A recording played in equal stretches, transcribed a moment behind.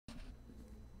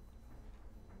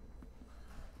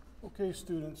Okay,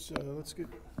 students, let's get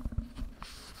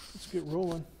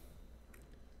rolling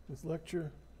with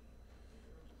lecture.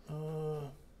 Let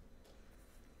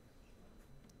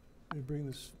me bring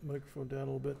this microphone down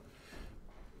a little bit.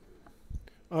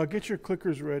 Get your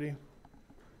clickers ready.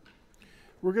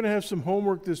 We're going to have some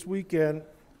homework this weekend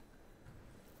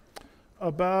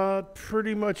about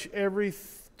pretty much every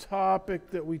topic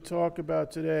that we talk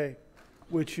about today,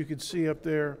 which you can see up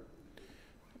there.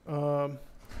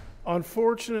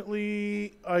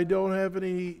 Unfortunately, I don't have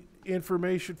any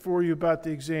information for you about the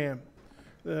exam.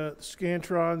 The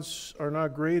Scantrons are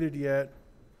not graded yet,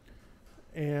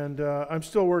 and I'm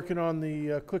still working on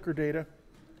the clicker data.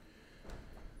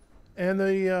 And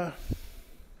the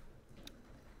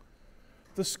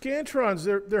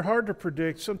Scantrons, they're hard to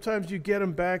predict. Sometimes you get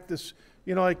them back this,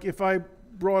 like if I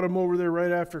brought them over there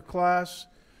right after class,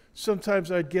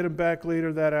 sometimes I'd get them back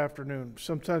later that afternoon.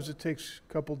 Sometimes it takes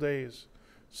a couple days.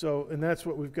 So, and that's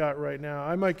what we've got right now.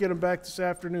 I might get them back this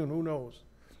afternoon, who knows.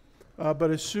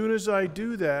 But as soon as I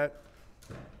do that,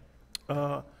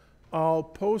 I'll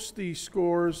post the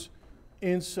scores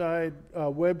inside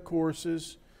web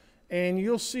courses, and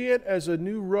you'll see it as a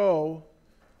new row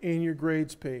in your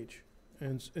grades page.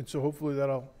 And so hopefully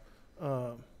that'll,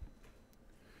 and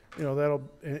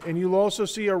you'll also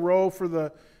see a row for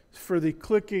the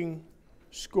clicking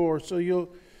score.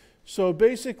 So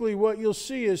basically what you'll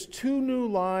see is two new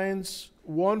lines,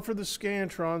 one for the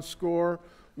Scantron score,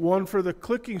 one for the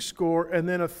clicking score, and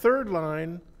then a third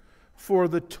line for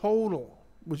the total,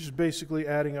 which is basically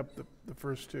adding up the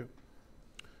first two.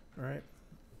 All right?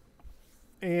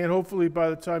 And hopefully by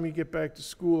the time you get back to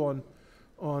school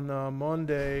on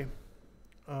Monday,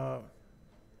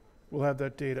 we'll have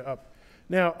that data up.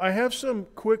 Now, I have some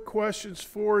quick questions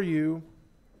for you,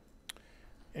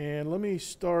 and let me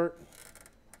start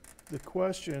the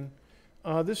question.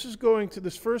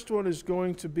 This first one is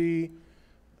going to be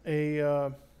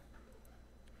a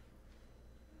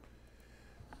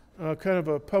kind of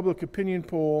a public opinion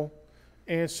poll.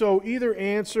 And so either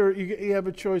answer, you have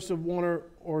a choice of one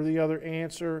or the other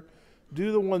answer.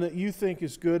 Do the one that you think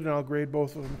is good, and I'll grade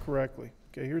both of them correctly.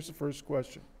 Okay, here's the first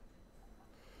question.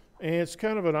 And it's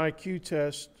kind of an IQ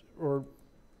test or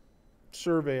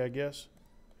survey, I guess,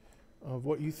 of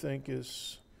what you think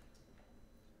is.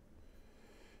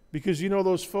 Because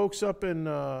those folks up in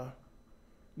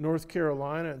North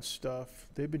Carolina and stuff,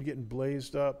 they've been getting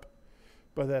blazed up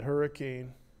by that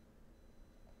hurricane.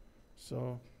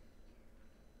 So,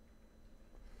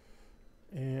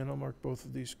 and I'll mark both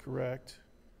of these correct.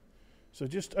 So I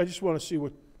just want to see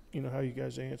what, how you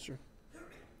guys answer.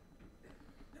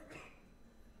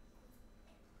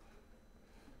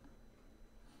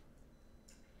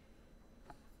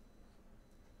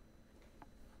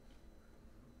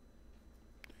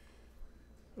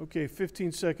 Okay,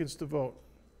 15 seconds to vote.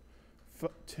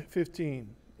 15,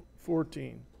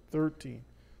 14, 13,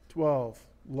 12,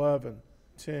 11,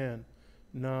 10,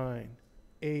 9,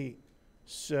 8,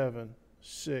 7,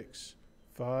 6,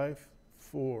 5,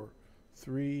 4,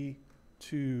 3,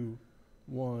 2,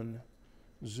 1,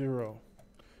 0.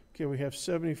 Okay, we have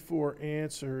 74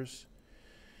 answers.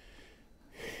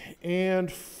 And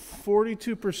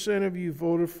 42% of you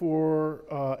voted for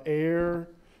air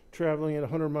traveling at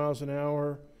 100 miles an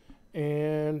hour.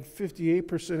 And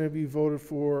 58% of you voted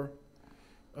for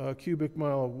a cubic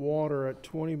mile of water at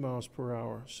 20 miles per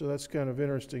hour. So that's kind of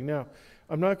interesting. Now,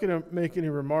 I'm not going to make any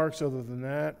remarks other than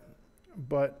that,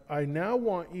 but I now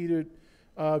want you to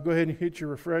go ahead and hit your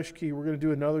refresh key. We're going to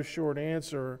do another short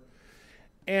answer.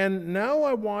 And now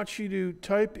I want you to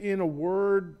type in a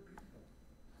word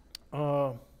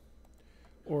or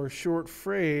a short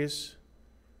phrase,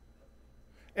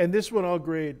 and this one I'll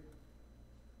grade.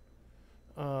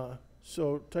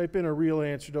 So type in a real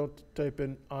answer, don't type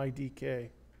in IDK.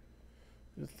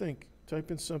 Just think,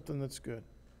 type in something that's good.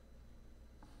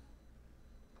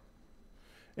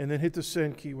 And then hit the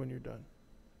send key when you're done.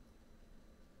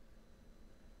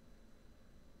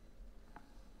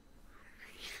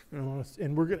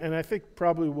 And I think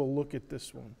probably we'll look at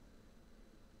this one.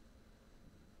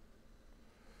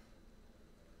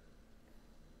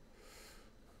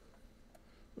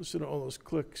 Listen to all those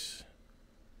clicks.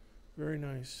 Very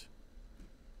nice.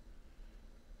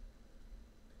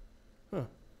 Huh.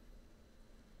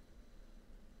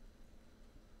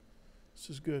 This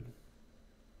is good.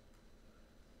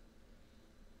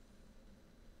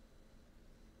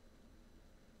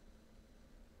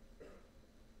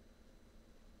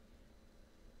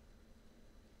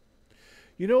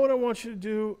 You know what I want you to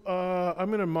do? I'm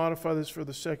going to modify this for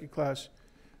the second class.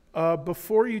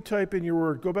 Before you type in your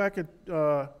word, go back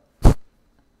to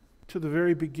the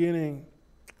very beginning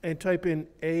and type in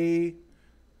A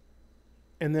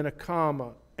and then a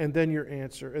comma, and then your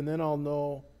answer, and then I'll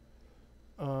know.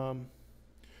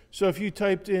 So if you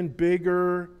typed in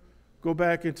bigger, go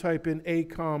back and type in A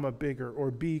comma bigger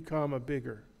or B comma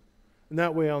bigger. And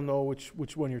that way I'll know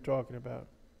which one you're talking about.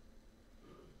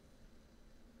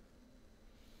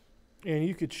 And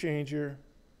you could change your...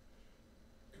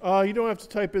 you don't have to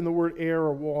type in the word air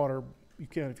or water. You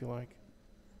can if you like.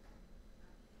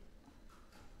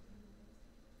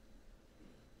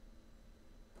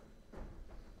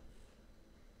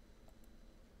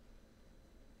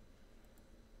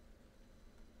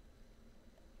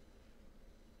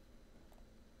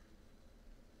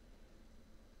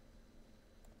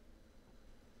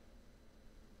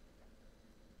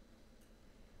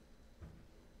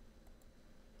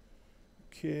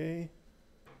 Okay.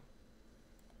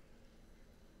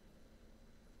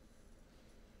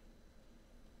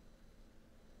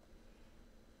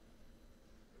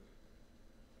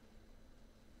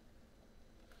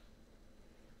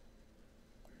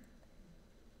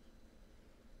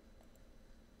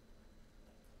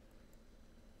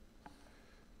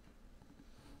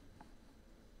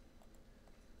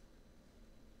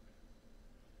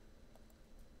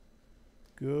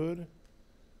 Good.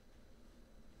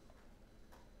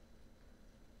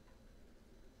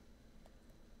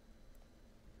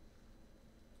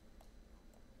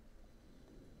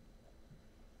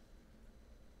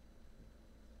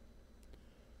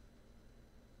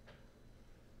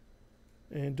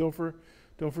 And don't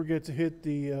forget to hit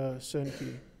the send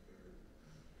key.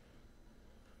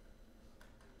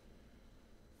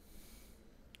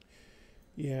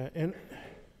 Yeah, and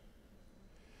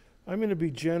I'm going to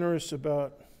be generous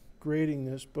about grading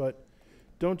this, but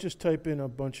don't just type in a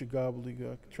bunch of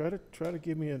gobbledygook. Try to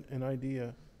give me an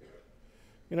idea.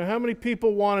 You know, how many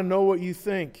people want to know what you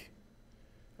think?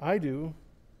 I do.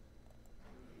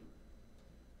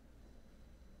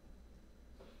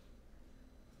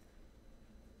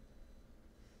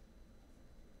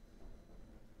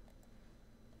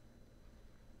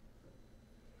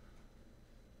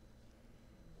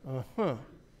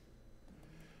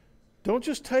 Don't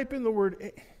just type in the word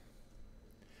A.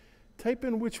 Type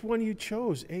in which one you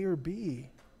chose, A or B.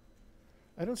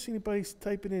 I don't see anybody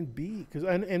typing in B. Here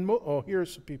are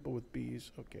some people with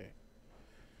B's. Okay.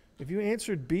 If you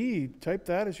answered B, type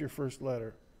that as your first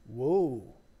letter. Whoa.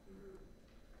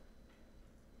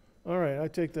 All right, I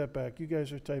take that back. You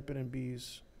guys are typing in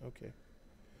B's. Okay.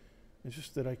 It's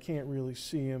just that I can't really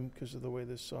see them because of the way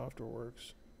this software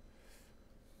works.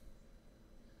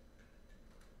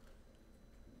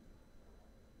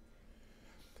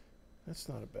 That's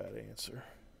not a bad answer.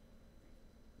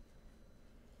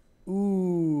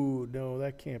 Ooh, no,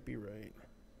 that can't be right.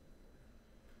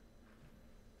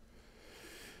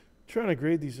 Trying to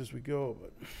grade these as we go,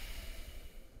 but...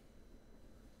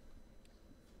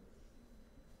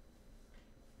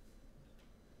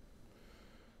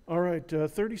 All right,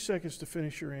 30 seconds to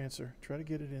finish your answer. Try to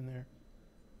get it in there.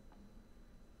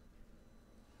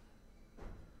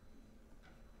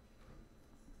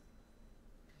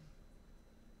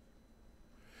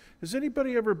 Has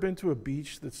anybody ever been to a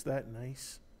beach that's that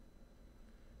nice?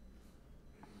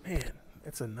 Man,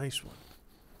 that's a nice one.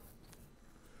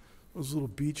 Those little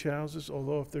beach houses,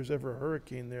 although if there's ever a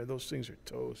hurricane there, those things are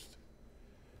toast.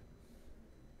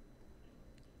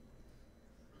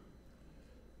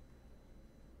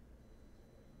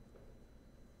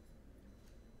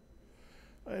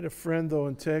 I had a friend, though,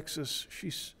 in Texas.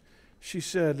 She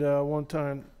said one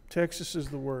time, Texas is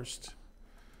the worst.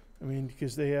 I mean,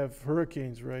 because they have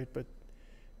hurricanes, right? But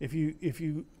if you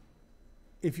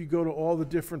go to all the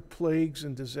different plagues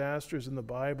and disasters in the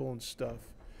Bible and stuff,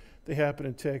 they happen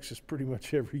in Texas pretty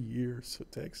much every year. So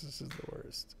Texas is the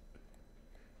worst.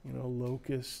 You know,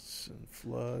 locusts and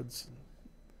floods and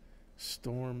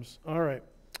storms. All right.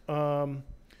 10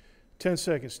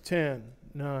 seconds. 10,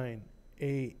 9,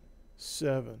 8,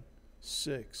 7,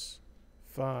 6,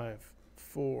 5,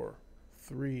 4,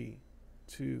 3,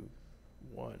 2,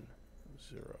 1,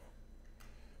 0.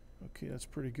 Okay, that's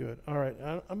pretty good. All right,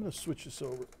 I'm going to switch this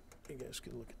over. You guys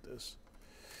can look at this.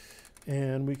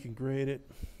 And we can grade it.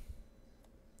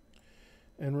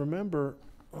 And remember,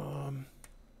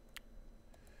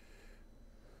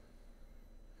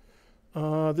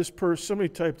 somebody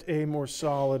typed A more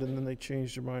solid, and then they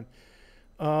changed their mind.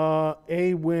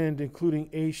 A wind, including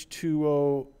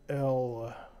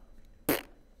H2OL.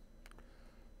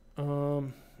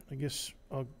 I guess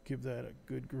I'll give that a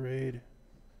good grade.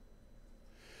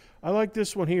 I like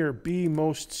this one here, B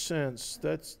most sense.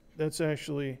 That's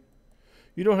actually,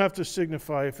 you don't have to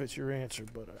signify if it's your answer,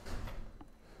 but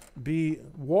B,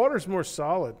 water's more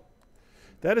solid.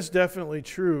 That is definitely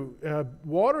true.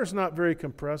 Water's not very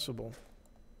compressible.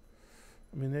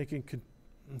 I mean, they can,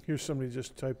 here's somebody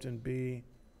just typed in B.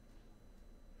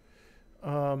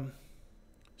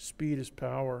 Speed is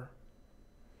power.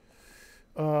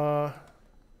 Well,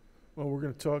 we're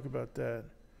going to talk about that.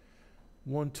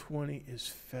 120 is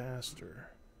faster.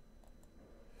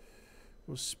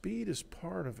 Well, speed is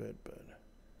part of it, but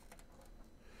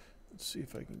let's see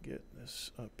if I can get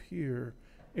this up here.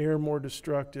 Air more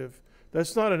destructive.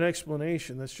 That's not an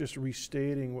explanation. That's just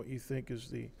restating what you think is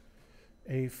the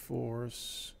A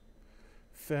force.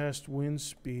 Fast wind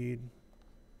speed.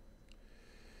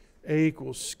 A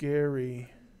equals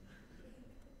scary.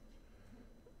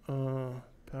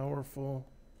 Powerful.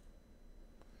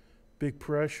 Big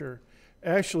pressure.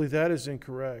 Actually, that is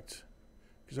incorrect,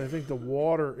 because I think the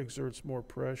water exerts more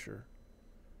pressure,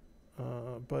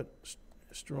 but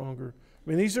stronger. I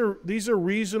mean, these are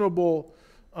reasonable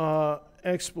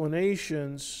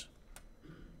explanations.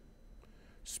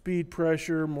 Speed,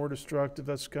 pressure, more destructive.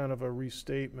 That's kind of a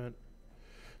restatement.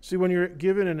 See, when you're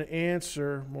given an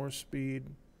answer, more speed,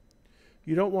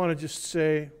 you don't want to just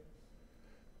say,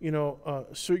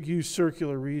 use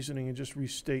circular reasoning and just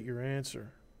restate your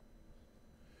answer.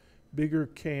 Bigger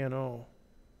K&O.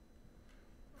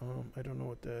 I don't know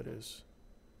what that is.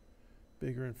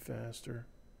 Bigger and faster.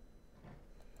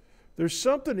 There's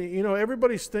something,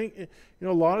 everybody's thinking,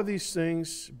 a lot of these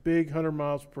things, big 100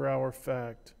 miles per hour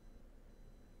fact.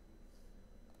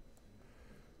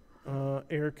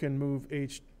 Air can move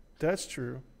H. That's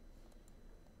true.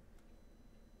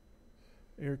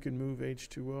 Air can move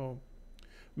H2O.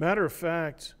 Matter of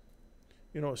fact,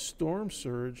 a storm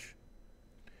surge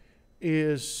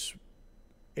is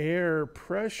air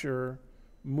pressure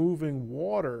moving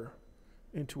water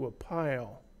into a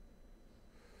pile.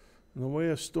 And the way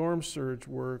a storm surge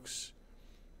works,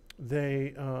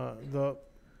 the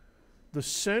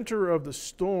center of the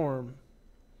storm,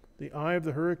 the eye of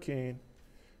the hurricane,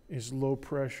 is low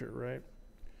pressure, right?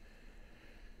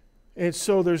 And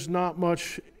so there's not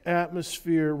much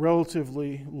atmosphere,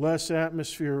 relatively less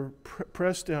atmosphere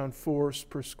press down force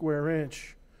per square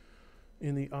inch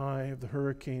in the eye of the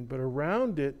hurricane. But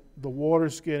around it, the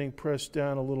water's getting pressed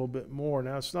down a little bit more.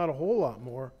 Now, it's not a whole lot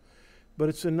more, but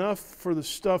it's enough for the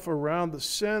stuff around the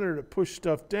center to push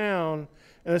stuff down,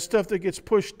 and the stuff that gets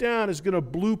pushed down is going to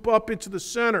bloop up into the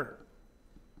center.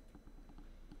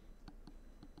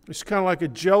 It's kind of like a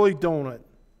jelly donut.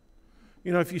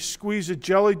 If you squeeze a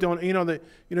jelly donut,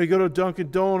 you go to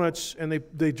Dunkin' Donuts and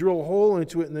they drill a hole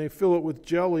into it and they fill it with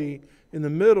jelly in the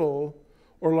middle,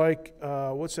 or like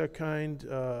what's that kind?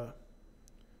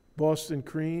 Boston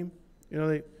cream.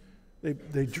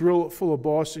 They drill it full of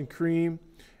Boston cream,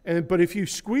 but if you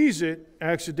squeeze it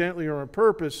accidentally or on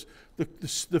purpose,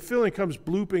 the filling comes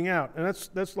blooping out, and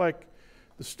that's like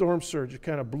the storm surge. It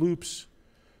kind of bloops,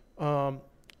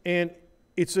 and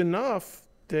it's enough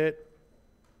that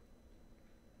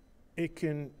it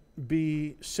can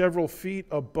be several feet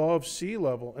above sea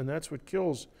level, and that's what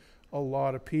kills a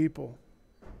lot of people,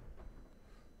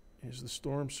 is the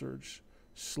storm surge.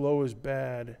 Slow is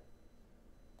bad.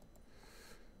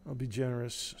 I'll be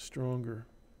generous, stronger.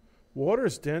 Water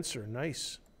is denser,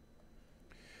 nice.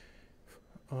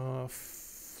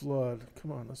 Flood,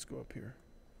 come on, let's go up here.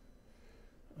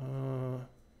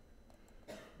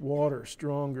 Water,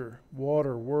 stronger.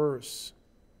 Water, worse.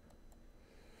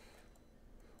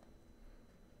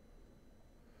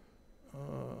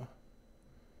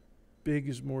 Big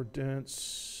is more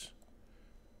dense.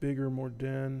 Bigger, more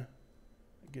den.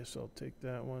 I guess I'll take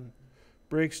that one.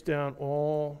 Breaks down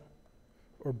all,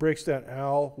 or breaks down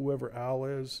Al, whoever Al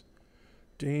is.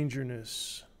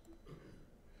 Dangerousness.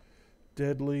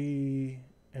 Deadly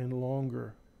and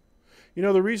longer.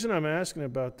 The reason I'm asking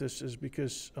about this is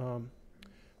because, I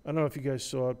don't know if you guys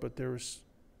saw it, but there was,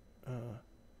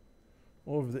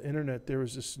 all over the internet, there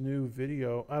was this new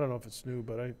video. I don't know if it's new,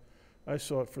 but I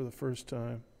saw it for the first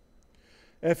time.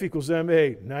 F equals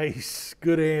MA. Nice.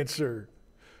 Good answer.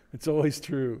 It's always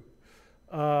true.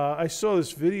 I saw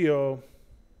this video,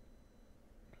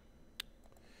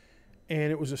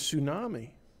 and it was a tsunami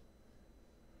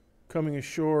coming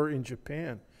ashore in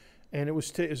Japan. And it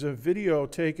was a video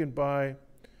taken by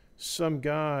some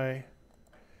guy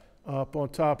up on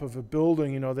top of a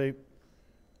building. They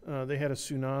had a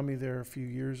tsunami there a few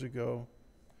years ago,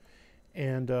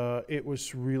 and it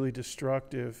was really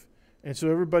destructive. And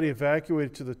so everybody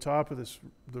evacuated to the top of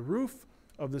the roof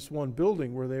of this one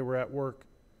building where they were at work.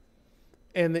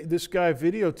 And this guy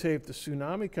videotaped the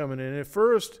tsunami coming in. And at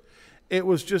first, it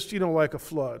was just, like a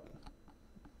flood.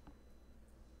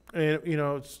 And,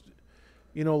 it's,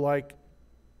 like,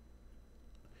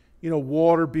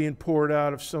 water being poured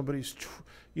out of somebody's,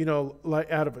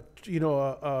 like out of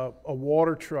a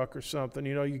water truck or something.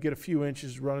 You get a few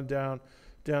inches running down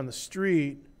the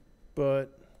street,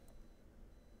 but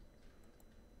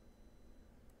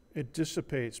it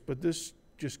dissipates. But this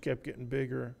just kept getting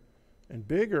bigger and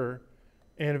bigger,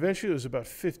 and eventually it was about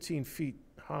 15 feet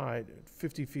high,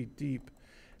 50 feet deep,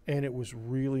 and it was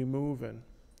really moving.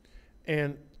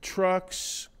 And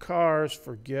trucks, cars,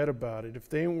 forget about it. If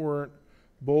they weren't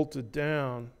bolted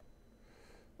down,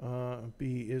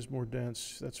 B is more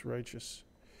dense. That's righteous.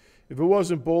 If it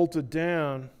wasn't bolted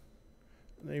down,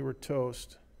 they were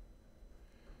toast.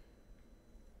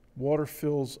 Water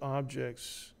fills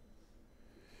objects.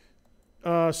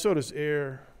 So does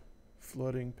air,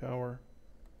 flooding, power.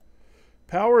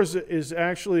 Power is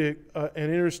actually an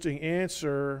interesting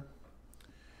answer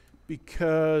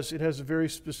because it has a very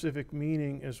specific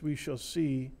meaning, as we shall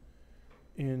see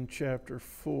in chapter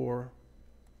 4.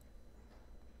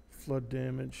 Flood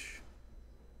damage.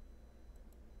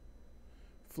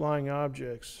 Flying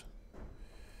objects.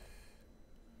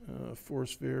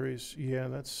 Force varies. Yeah,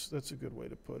 that's a good way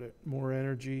to put it. More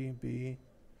energy, B.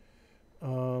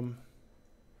 More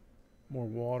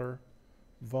water.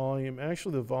 Volume.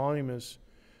 Actually,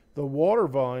 the water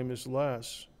volume is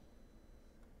less.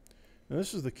 And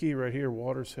this is the key right here.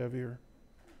 Water's heavier.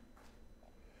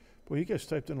 Boy, you guys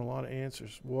typed in a lot of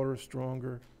answers. Water is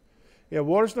stronger. Yeah,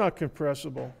 water's not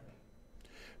compressible.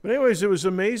 But anyways, it was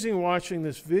amazing watching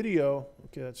this video.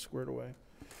 Okay, that's squared away.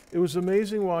 It was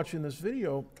amazing watching this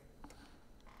video.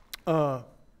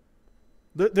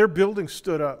 Their building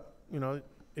stood up.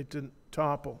 It didn't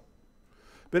topple.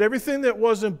 But everything that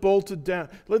wasn't bolted down,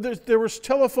 there was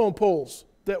telephone poles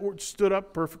that stood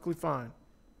up perfectly fine.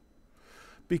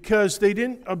 Because they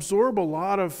didn't absorb a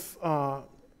lot of,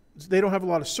 they don't have a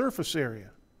lot of surface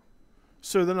area.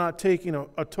 So they're not taking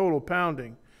a total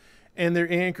pounding. And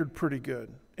they're anchored pretty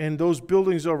good. And those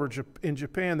buildings over in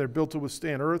Japan, they're built to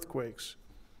withstand earthquakes.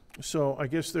 So I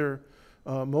guess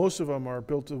most of them are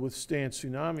built to withstand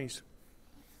tsunamis.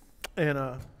 And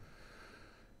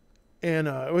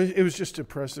it was just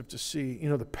impressive to see,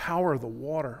 the power of the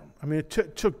water. I mean,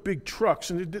 it took big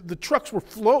trucks, and the trucks were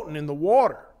floating in the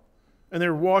water, and they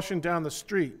were washing down the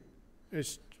street.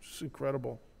 It's just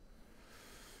incredible.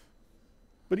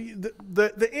 But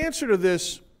the answer to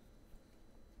this,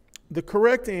 the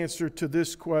correct answer to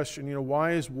this question,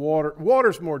 why is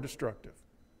water's more destructive?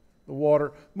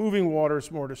 Moving water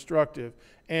is more destructive.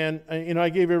 And I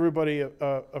gave everybody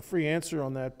a free answer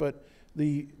on that, but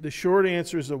the short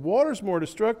answer is that water's more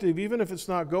destructive even if it's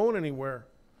not going anywhere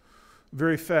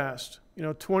very fast.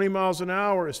 20 miles an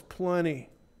hour is plenty.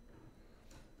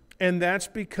 And that's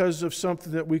because of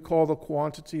something that we call the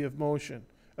quantity of motion.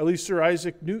 At least Sir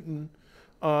Isaac Newton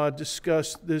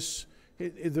discussed this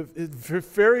in the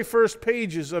very first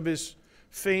pages of his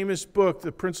famous book,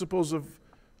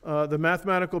 The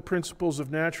Mathematical Principles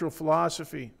of Natural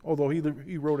Philosophy, although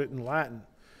he wrote it in Latin.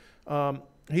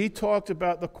 He talked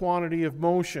about the quantity of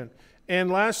motion. And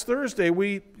last Thursday,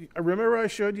 remember I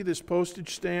showed you this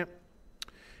postage stamp?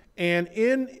 And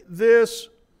in this,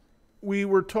 we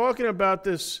were talking about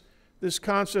this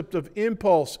concept of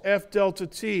impulse, F delta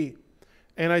T.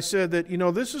 And I said that,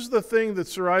 this is the thing that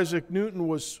Sir Isaac Newton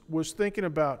was thinking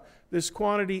about, this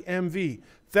quantity mv.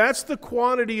 That's the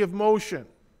quantity of motion.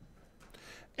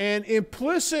 And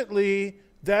implicitly,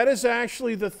 that is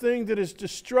actually the thing that is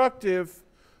destructive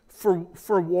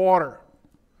for water,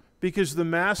 because the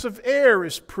mass of air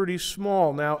is pretty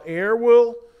small. Now, air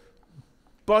will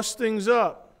bust things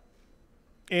up,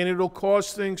 and it'll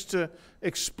cause things to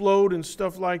explode and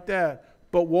stuff like that.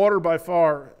 But water, by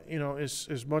far,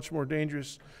 is much more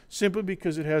dangerous, simply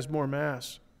because it has more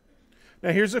mass.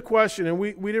 Now, here's a question, and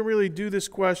we didn't really do this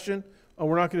question.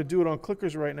 We're not going to do it on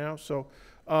clickers right now. So,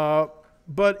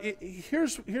 but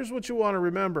here's what you want to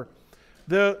remember: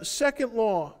 the second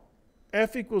law,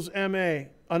 F equals ma.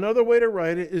 Another way to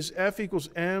write it is F equals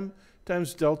m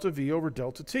times delta v over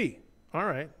delta t. All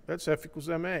right, that's F equals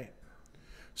ma.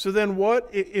 So then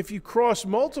if you cross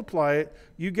multiply it,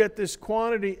 you get this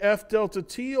quantity F delta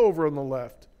T over on the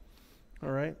left.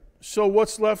 All right. So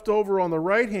what's left over on the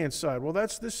right-hand side? Well,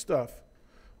 that's this stuff,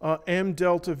 M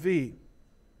delta V.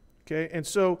 Okay. And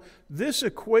so this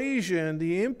equation,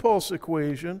 the impulse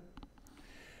equation,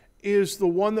 is the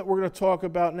one that we're going to talk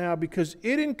about now, because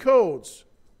it encodes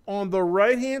on the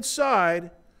right-hand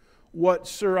side what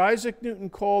Sir Isaac Newton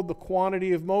called the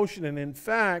quantity of motion. And in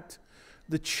fact,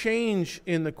 the change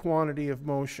in the quantity of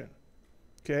motion.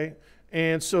 Okay?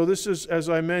 And so this is, as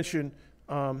I mentioned,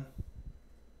 let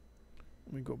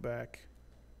me go back.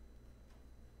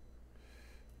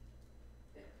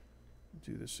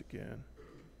 Do this again.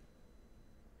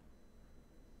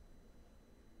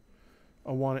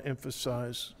 I want to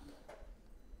emphasize.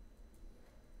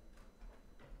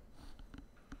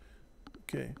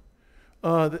 Okay.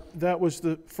 That was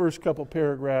the first couple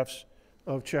paragraphs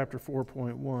of chapter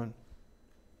 4.1.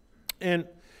 And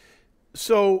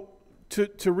so, to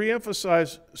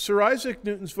reemphasize, Sir Isaac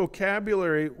Newton's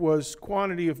vocabulary was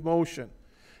quantity of motion.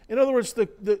 In other words,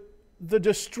 the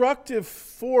destructive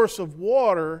force of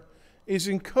water is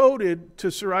encoded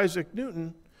to Sir Isaac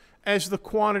Newton as the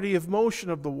quantity of motion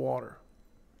of the water.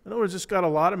 In other words, it's got a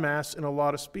lot of mass and a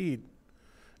lot of speed.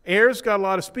 Air's got a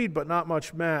lot of speed, but not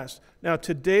much mass. Now,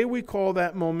 today we call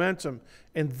that momentum.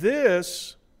 And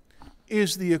this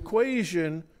is the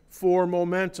equation for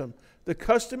momentum. The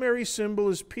customary symbol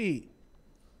is P,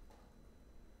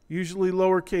 usually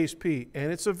lowercase p,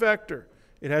 and it's a vector.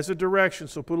 It has a direction,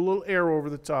 so put a little arrow over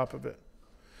the top of it.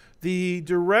 The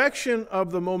direction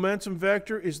of the momentum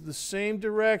vector is the same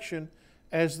direction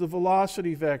as the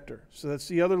velocity vector. So that's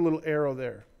the other little arrow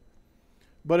there.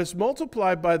 But it's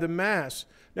multiplied by the mass.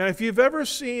 Now, if you've ever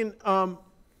seen,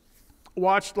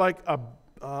 watched like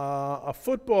a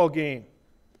football game,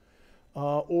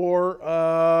 or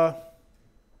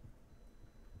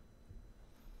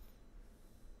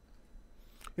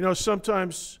you know,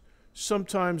 sometimes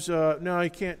no, you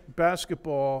can't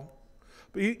basketball,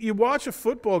 but you watch a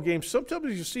football game.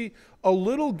 Sometimes you see a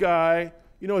little guy,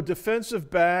 you know, a defensive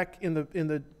back in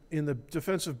the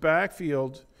defensive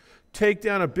backfield, take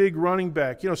down a big running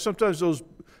back. You know, sometimes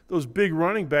those big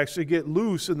running backs, they get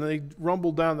loose and they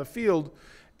rumble down the field,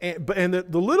 and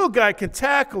the little guy can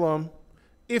tackle him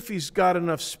if he's got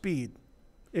enough speed,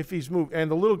 if he's moved.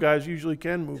 And the little guys usually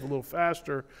can move a little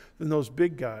faster than those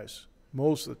big guys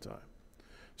most of the time.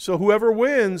 So whoever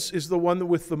wins is the one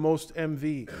with the most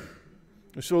MV.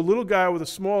 And so a little guy with a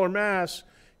smaller mass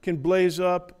can blaze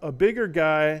up a bigger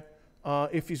guy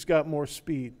if he's got more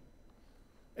speed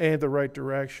and the right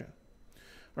direction.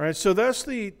 All right, so that's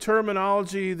the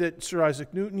terminology that Sir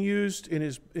Isaac Newton used in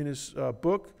his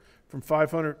book from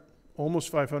almost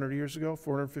 500 years ago,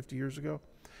 450 years ago.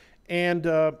 And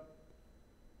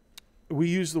we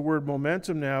use the word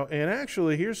momentum now. And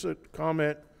actually, here's a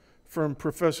comment from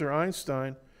Professor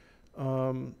Einstein.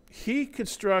 He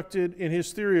constructed, in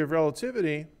his theory of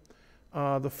relativity,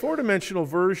 the four-dimensional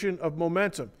version of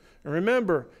momentum. And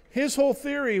remember, his whole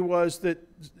theory was that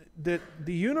the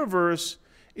universe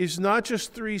is not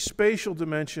just three spatial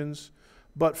dimensions,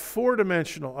 but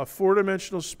four-dimensional, a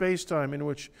four-dimensional space-time in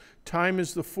which time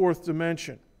is the fourth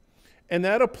dimension. And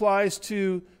that applies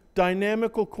to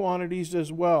dynamical quantities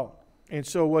as well. And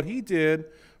so what he did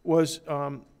was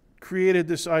created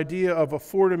this idea of a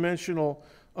four-dimensional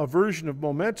version of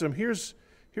momentum. Here's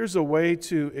a way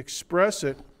to express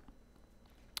it.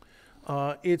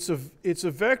 It's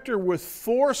a vector with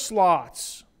four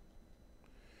slots.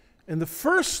 And the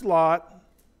first slot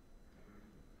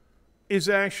is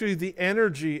actually the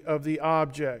energy of the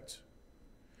object.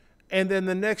 And then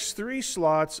the next three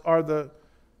slots are the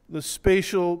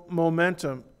spatial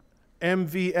momentum,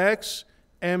 mvx,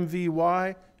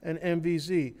 mvy, and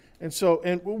mvz.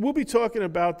 And we'll be talking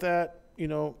about that, you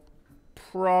know,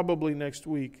 probably next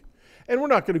week. And we're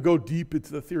not going to go deep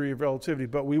into the theory of relativity,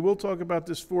 but we will talk about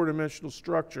this four-dimensional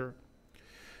structure.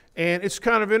 And it's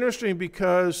kind of interesting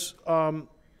because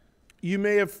you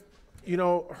may have, you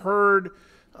know, heard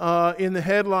in the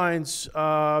headlines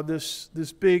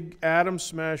this big atom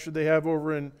smasher they have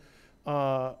over in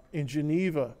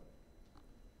Geneva,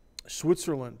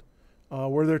 Switzerland,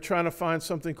 where they're trying to find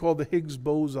something called the Higgs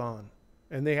boson,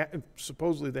 and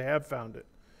supposedly they have found it.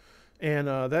 And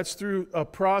that's through a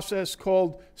process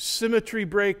called symmetry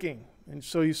breaking. And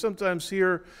so you sometimes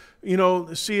hear, you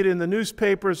know, see it in the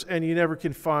newspapers, and you never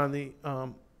can find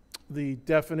the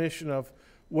definition of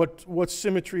what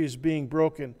symmetry is being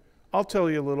broken. I'll tell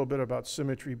you a little bit about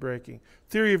symmetry breaking.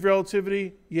 Theory of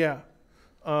relativity, yeah.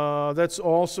 That's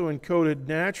also encoded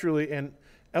naturally and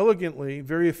elegantly,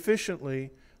 very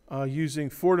efficiently, using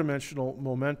four-dimensional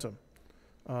momentum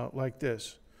like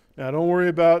this. Now, don't worry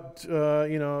about,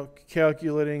 you know,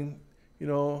 calculating, you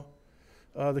know,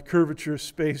 the curvature of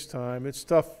space-time. It's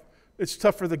tough. It's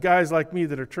tough for the guys like me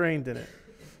that are trained in it.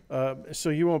 So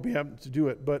you won't be able to do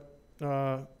it. But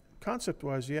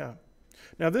concept-wise, yeah.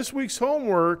 Now, this week's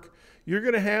homework, you're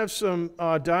going to have some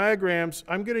diagrams.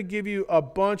 I'm going to give you a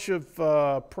bunch of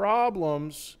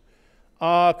problems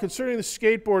concerning the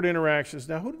skateboard interactions.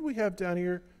 Now, who did we have down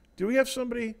here? Do we have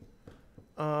somebody?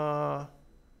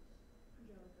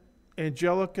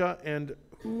 Angelica, and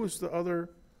who was the other?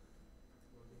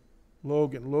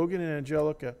 Logan and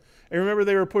Angelica. And remember,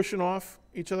 they were pushing off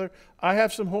each other. I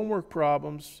have some homework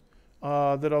problems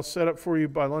that I'll set up for you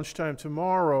by lunchtime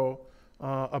tomorrow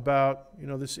about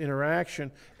this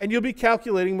interaction, and you'll be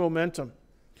calculating momentum.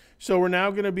 So we're now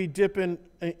going to be dipping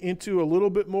into a little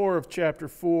bit more of Chapter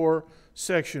 4,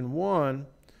 Section 1.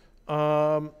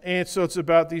 And so it's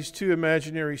about these two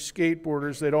imaginary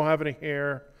skateboarders. They don't have any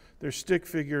hair. They're stick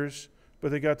figures, but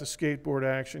they got the skateboard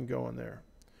action going there.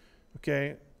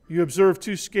 Okay? You observe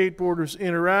two skateboarders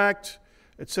interact,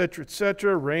 etc.,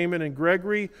 etc. Raymond and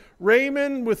Gregory.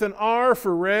 Raymond with an R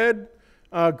for red,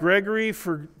 Gregory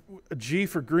for a G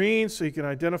for green, so you can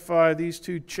identify these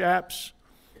two chaps.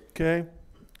 Okay?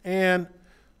 And,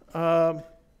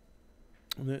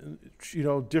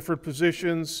 different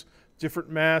positions, different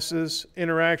masses,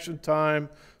 interaction time,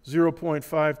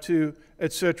 0.52,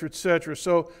 etc., etc.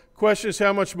 So question is,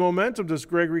 how much momentum does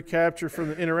Gregory capture from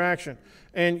the interaction?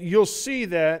 And you'll see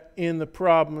that in the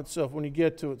problem itself when you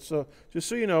get to it. So just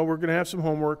so you know, we're going to have some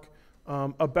homework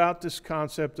about this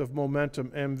concept of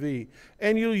momentum, MV.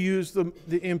 And you'll use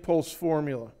the impulse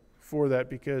formula for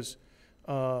that because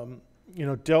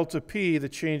delta P, the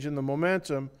change in the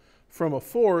momentum from a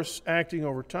force acting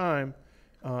over time,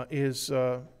 is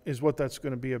what that's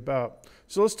going to be about.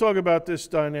 So let's talk about this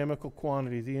dynamical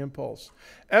quantity, the impulse.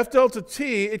 F delta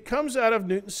T, it comes out of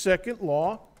Newton's second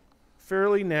law,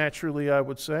 fairly naturally, I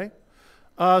would say.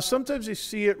 Sometimes you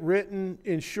see it written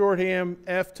in shorthand,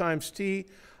 F times T.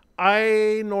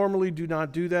 I normally do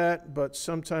not do that, but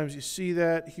sometimes you see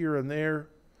that here and there.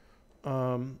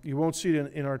 You won't see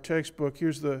it in our textbook.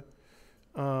 Here's the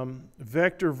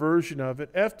vector version of it.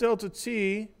 F delta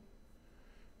T,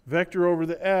 vector over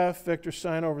the F, vector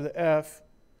sine over the F,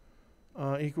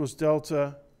 equals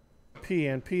delta P,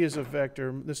 and P is a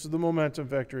vector. This is the momentum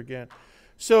vector again.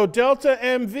 So delta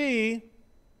MV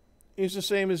is the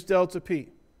same as delta P.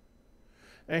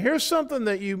 And here's something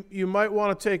that you might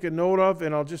want to take a note of,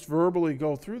 and I'll just verbally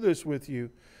go through this with you.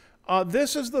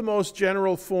 This is the most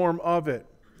general form of it.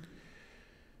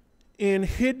 In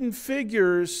hidden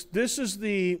figures, this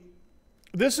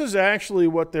is actually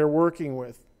what they're working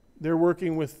with. They're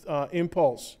working with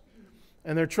impulse.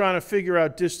 And they're trying to figure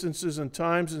out distances and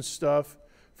times and stuff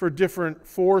for different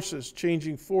forces,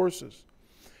 changing forces.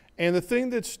 And the thing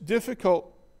that's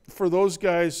difficult for those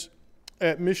guys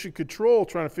at Mission Control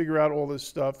trying to figure out all this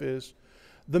stuff is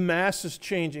the mass is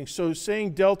changing. So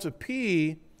saying delta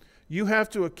P, you have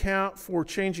to account for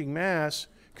changing mass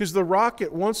because the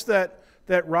rocket, once that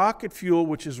rocket fuel,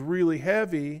 which is really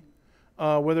heavy,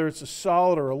 whether it's a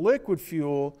solid or a liquid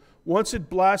fuel, once it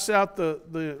blasts out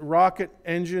the rocket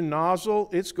engine nozzle,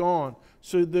 it's gone.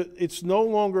 So it's no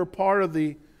longer part of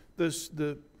the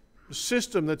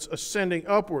system that's ascending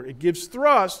upward. It gives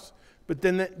thrust, but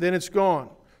then it's gone.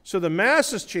 So the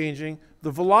mass is changing, the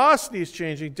velocity is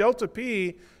changing. Delta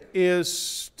P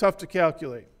is tough to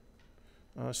calculate.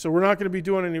 So we're not going to be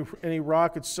doing any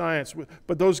rocket science.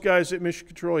 But those guys at Mission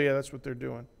Control, yeah, that's what they're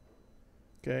doing.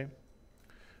 Okay.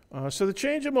 So the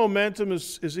change in momentum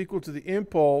is equal to the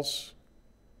impulse.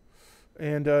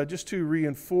 And just to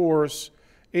reinforce,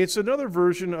 it's another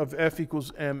version of F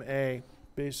equals ma,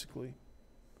 basically.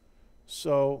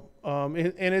 So,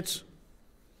 and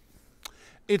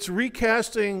it's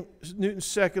recasting Newton's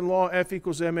second law, F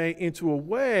equals ma, into a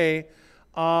way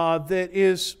that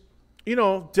is,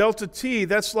 delta T,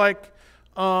 that's like,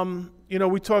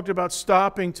 we talked about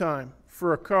stopping time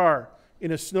for a car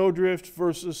in a snowdrift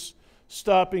versus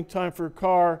stopping time for a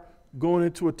car going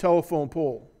into a telephone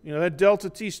pole. That delta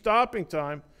T stopping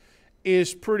time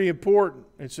is pretty important.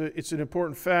 It's an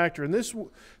important factor. And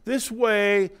this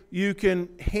way you can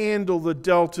handle the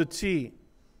delta T,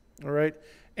 all right?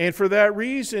 And for that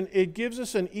reason, it gives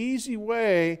us an easy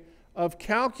way of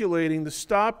calculating the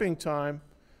stopping time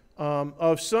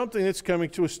of something that's coming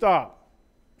to a stop.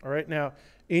 All right, now,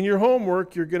 in your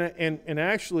homework, you're going to, and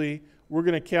actually, we're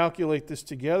going to calculate this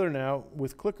together now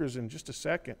with clickers in just a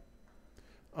second.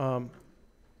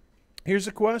 Here's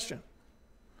a question,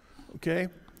 okay?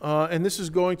 And this is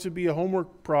going to be a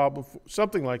homework problem,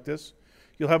 something like this.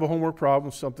 You'll have a homework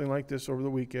problem, something like this over the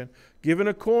weekend. Given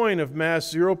a coin of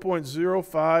mass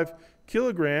 0.05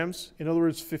 kilograms, in other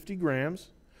words, 50 grams,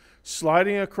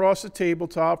 sliding across the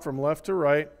tabletop from left to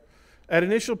right, at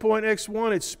initial point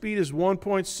x1, its speed is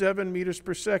 1.7 meters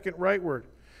per second rightward.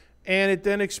 And it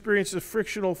then experiences a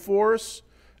frictional force,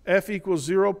 F equals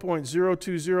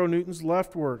 0.020 newtons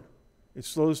leftward. It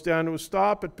slows down to a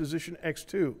stop at position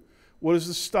x2. What is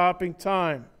the stopping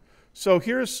time? So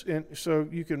so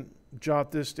you can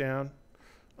jot this down.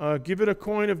 Give it a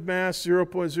coin of mass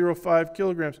 0.05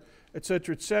 kilograms,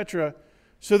 etc., etc.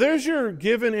 So there's your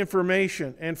given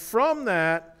information. And from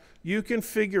that, you can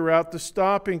figure out the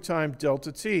stopping time,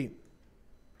 delta T.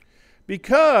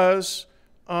 Because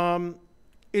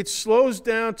it slows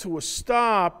down to a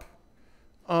stop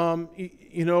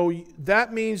you know,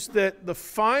 that means that the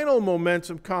final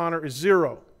momentum, Connor, is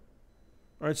 0.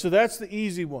 All right, so that's the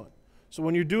easy one. So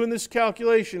when you're doing this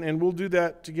calculation, and we'll do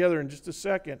that together in just a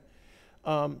second,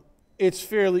 it's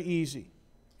fairly easy.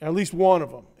 At least one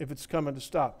of them, if it's coming to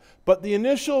stop. But the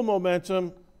initial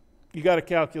momentum, you got to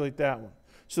calculate that one.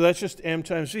 So that's just m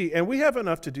times v. And we have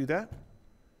enough to do that.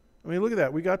 I mean, look at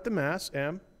that. We got the mass,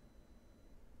 m.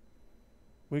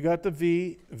 We got the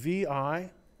v, v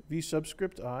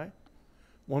subscript I,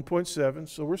 1.7.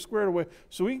 So we're squared away.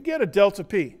 So we can get a delta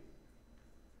p.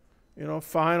 You know,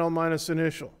 final minus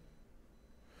initial.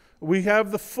 We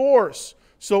have the force.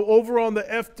 So over on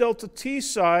the F delta T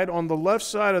side, on the left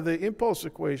side of the impulse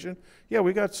equation, yeah,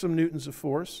 we got some newtons of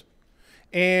force.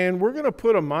 And we're going to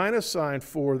put a minus sign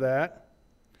for that.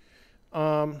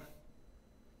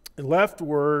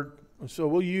 Leftward, so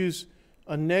we'll use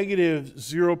a negative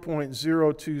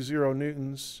 0.020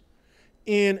 newtons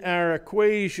in our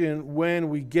equation when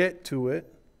we get to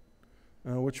it,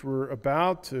 which we're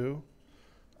about to.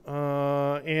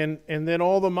 And then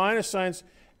all the minus signs.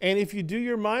 And if you do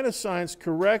your minus signs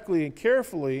correctly and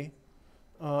carefully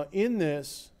in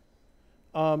this,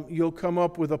 you'll come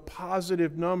up with a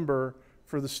positive number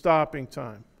for the stopping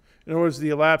time. In other words, the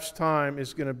elapsed time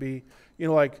is going to be, you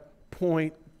know, like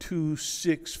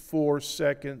 0.264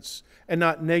 seconds and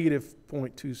not negative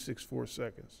 0.264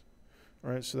 seconds.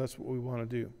 All right, so that's what we want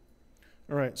to do.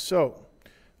 All right, so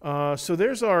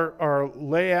there's our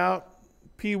layout,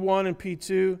 P1 and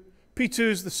P2. P2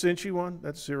 is the cinchy one,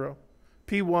 that's 0.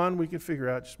 P1 we can figure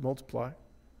out, just multiply.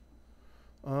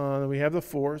 Then we have the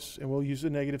force, and we'll use the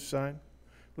negative sign.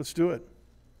 Let's do it.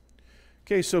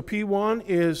 Okay, so P1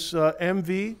 is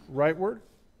mv, rightward.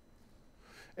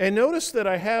 And notice that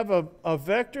I have a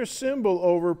vector symbol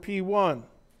over P1.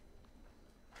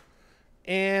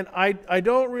 And I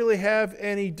don't really have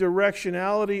any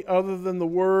directionality other than the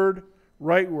word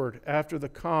rightward after the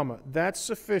comma. That's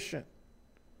sufficient.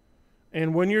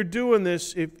 And when you're doing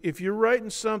this, if you're writing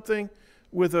something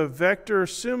with a vector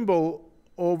symbol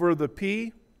over the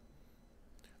P,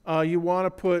 you want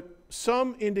to put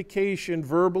some indication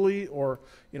verbally or,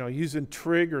 you know, using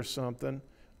trig or something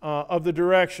of the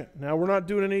direction. Now, we're not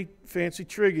doing any fancy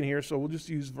trigging here, so we'll just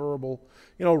use verbal,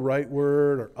 you know,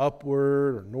 rightward or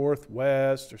upward or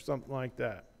northwest or something like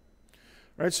that.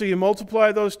 All right, so you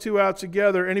multiply those two out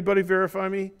together. Anybody verify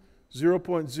me?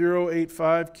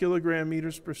 0.085 kilogram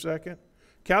meters per second.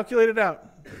 Calculate it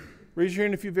out. Raise your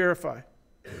hand if you verify.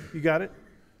 You got it?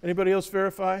 Anybody else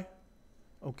verify?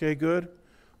 Okay, good.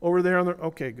 Over there on the,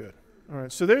 okay, good. All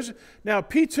right, so there's, now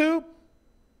P2,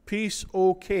 piece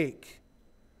o' cake.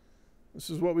 This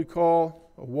is what we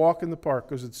call a walk in the park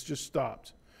because it's just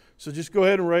stopped. So just go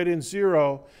ahead and write in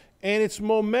 0. And its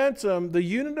momentum, the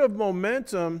unit of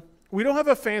momentum, we don't have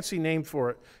a fancy name for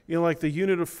it. You know, like the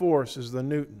unit of force is the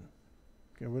Newton.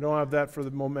 Okay, we don't have that for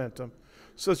the momentum.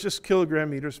 So it's just kilogram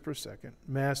meters per second,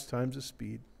 mass times the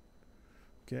speed.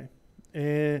 Okay,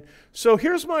 and so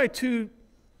here's my two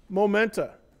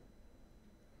momenta.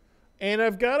 And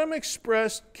I've got them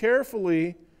expressed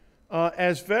carefully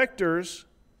as vectors.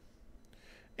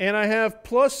 And I have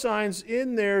plus signs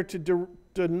in there to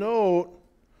denote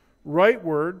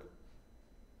rightward.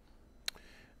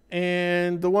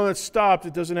 And the one that stopped,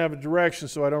 it doesn't have a direction,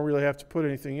 so I don't really have to put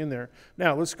anything in there.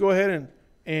 Now, let's go ahead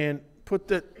and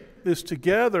put this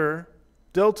together,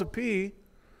 delta P.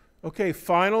 Okay,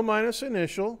 final minus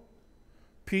initial,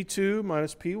 P2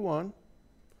 minus P1.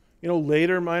 You know,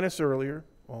 later minus earlier,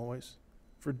 always,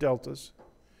 for deltas.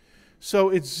 So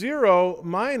it's 0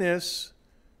 minus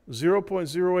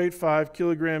 0.085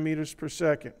 kilogram meters per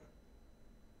second.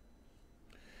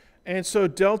 And so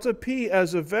delta P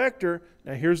as a vector,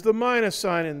 now here's the minus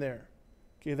sign in there.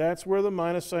 Okay, that's where the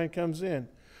minus sign comes in.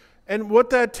 And what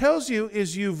that tells you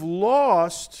is you've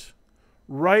lost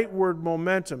rightward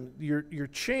momentum. Your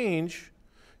change,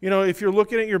 you know, if you're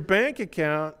looking at your bank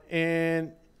account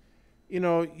and, you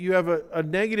know, you have a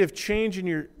negative change in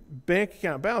your bank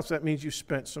account balance, that means you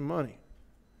spent some money.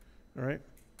 All right?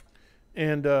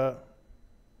 And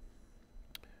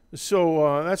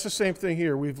so that's the same thing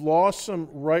here. We've lost some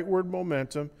rightward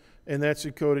momentum, and that's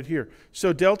encoded here.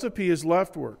 So delta P is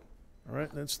leftward. All right,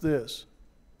 that's this.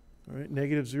 All right,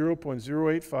 negative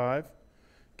 0.085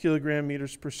 kilogram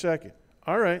meters per second.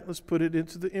 All right, let's put it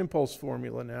into the impulse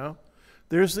formula now.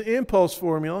 There's the impulse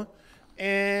formula.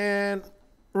 And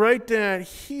right down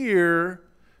here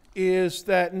is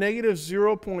that negative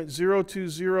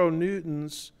 0.020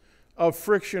 newtons of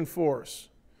friction force.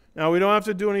 Now, we don't have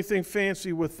to do anything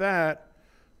fancy with that,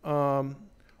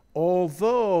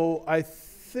 although I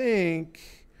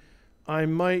think I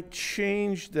might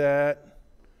change that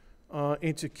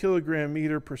into kilogram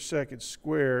meter per second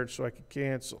squared, so I could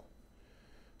cancel.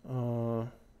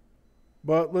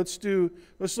 But let's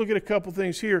look at a couple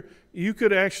things here. You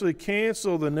could actually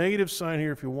cancel the negative sign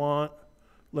here if you want,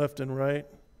 left and right.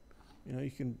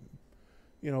 You can,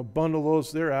 bundle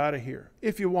those. They're out of here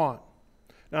if you want.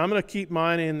 Now I'm going to keep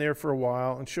mine in there for a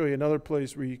while and show you another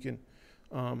place where you can,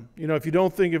 if you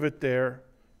don't think of it there,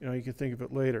 you can think of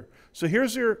it later. So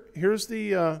here's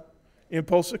the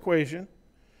impulse equation.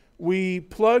 We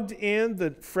plugged in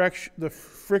the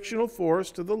frictional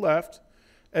force to the left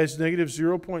as negative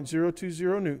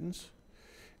 0.020 newtons.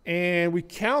 And we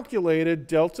calculated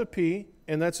delta P,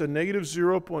 and that's a negative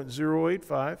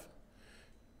 0.085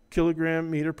 kilogram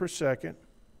meter per second.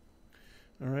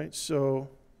 All right, so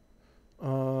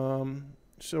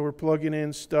we're plugging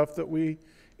in stuff that we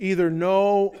either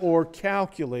know or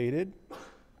calculated.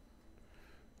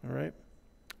 All right,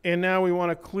 and now we want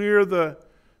to clear the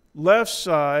left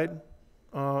side,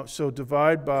 so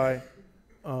divide by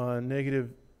negative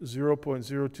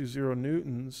 0.020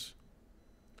 newtons,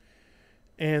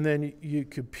 and then you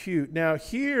compute. Now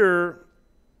here,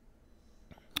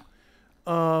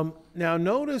 now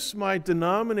notice my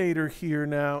denominator here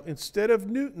now, instead of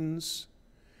newtons,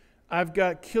 I've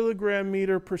got kilogram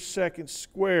meter per second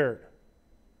squared.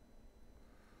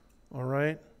 All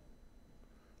right?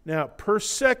 Now, per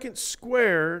second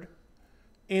squared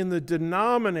in the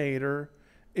denominator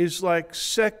is like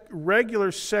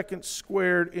regular second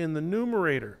squared in the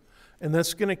numerator. And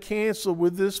that's going to cancel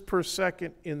with this per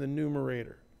second in the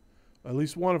numerator, at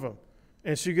least one of them.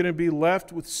 And so you're going to be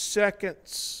left with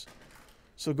seconds.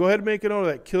 So go ahead and make a note of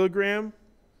that. Kilogram,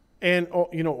 and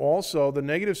also the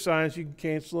negative signs, you can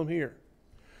cancel them here.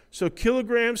 So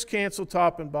kilograms cancel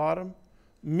top and bottom.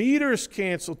 Meters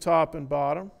cancel top and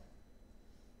bottom.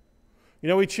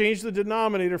 We changed the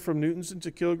denominator from newtons into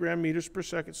kilogram meters per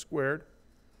second squared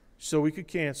so we could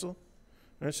cancel. All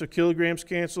right, so kilograms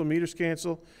cancel, meters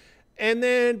cancel. And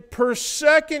then per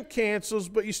second cancels,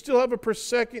 but you still have a per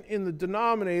second in the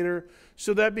denominator,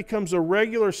 so that becomes a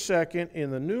regular second in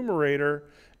the numerator,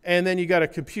 and then you got to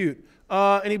compute.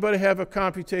 Anybody have a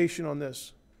computation on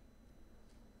this?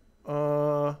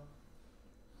 What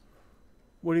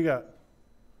do you got?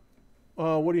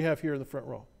 What do you have here in the front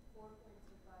row?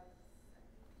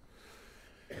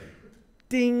 4.25.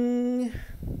 Ding.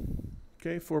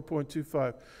 Okay,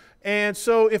 4.25. And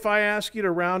so if I ask you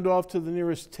to round off to the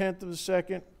nearest tenth of a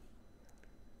second,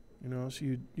 so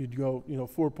you'd go,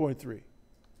 4.3.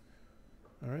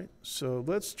 All right, so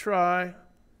let's try.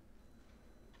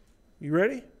 You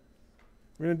ready?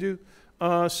 We're going to do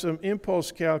some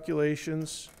impulse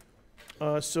calculations.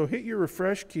 So hit your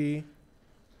refresh key.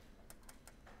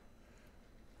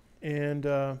 And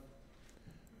the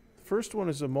first one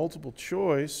is a multiple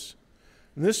choice.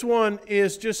 And this one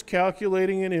is just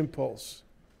calculating an impulse.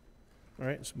 All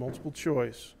right, it's multiple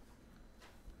choice.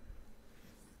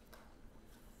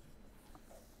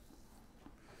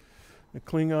 The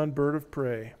Klingon bird of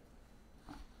prey.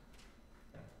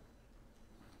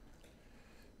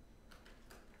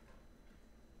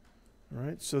 All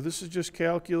right, so this is just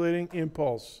calculating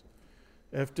impulse,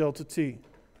 F delta T.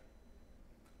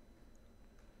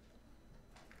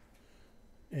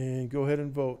 And go ahead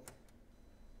and vote.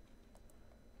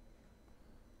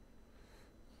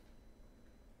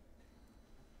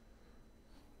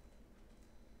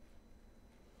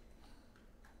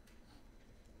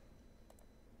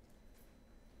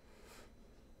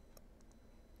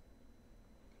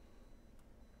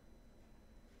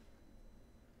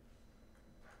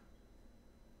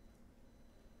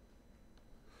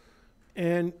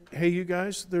 And hey, you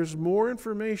guys, there's more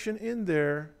information in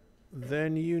there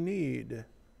than you need.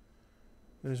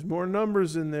 There's more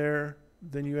numbers in there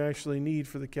than you actually need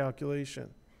for the calculation.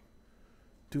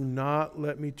 Do not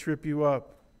let me trip you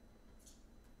up.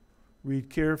 Read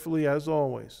carefully as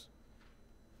always.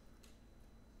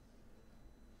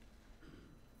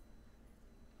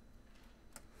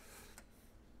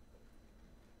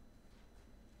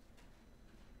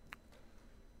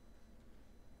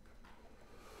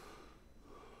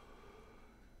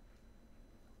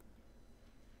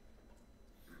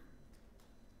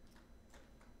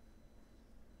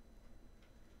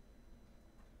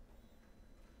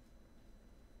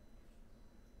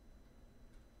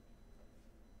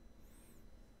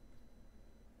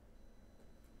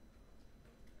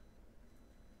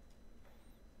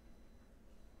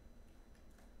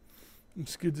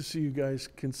 It's good to see you guys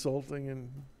consulting and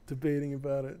debating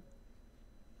about it.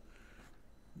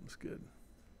 It's good.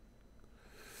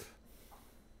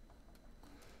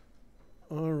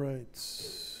 All right.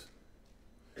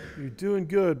 You're doing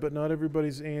good, but not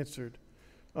everybody's answered.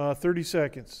 30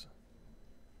 seconds.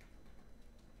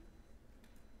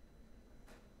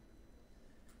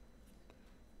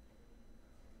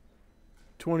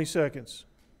 20 seconds.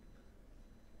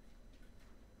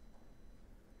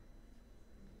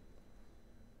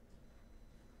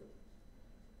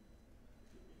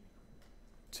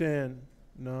 10,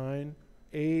 9,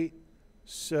 8,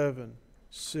 7,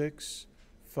 6,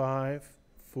 5,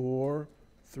 4,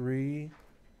 3,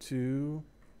 2,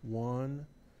 1,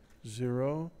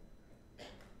 0.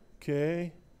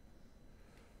 Okay.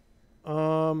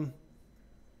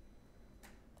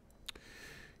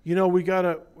 You know, we got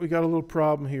a little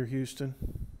problem here, Houston.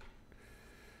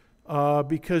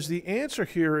 Because the answer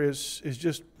here is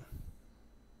just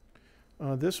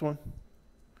this one.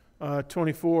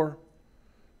 24.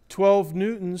 12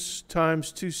 newtons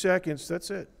times 2 seconds.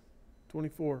 That's it.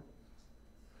 24.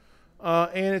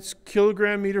 And it's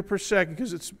kilogram meter per second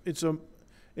because it's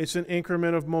an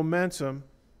increment of momentum.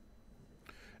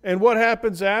 And what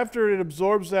happens after it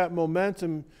absorbs that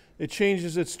momentum? It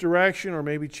changes its direction, or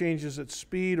maybe changes its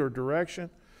speed or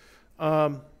direction.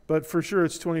 But for sure,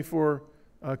 it's 24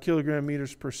 kilogram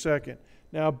meters per second.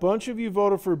 Now, a bunch of you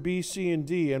voted for B, C, and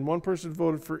D, and one person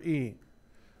voted for E.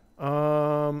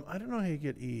 I don't know how you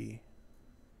get E.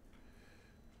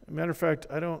 Matter of fact,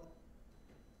 I don't.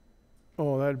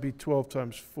 Oh, that'd be 12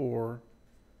 times 4.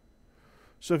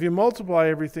 So if you multiply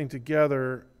everything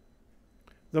together,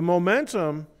 the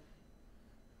momentum,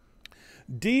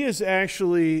 D is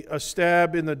actually a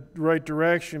stab in the right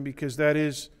direction because that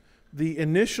is the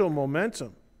initial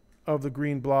momentum of the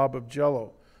green blob of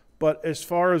Jell-O. But as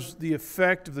far as the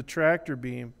effect of the tractor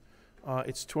beam,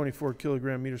 it's 24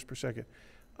 kilogram meters per second.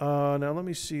 Now let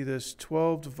me see this.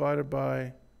 12 divided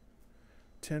by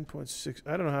 10.6.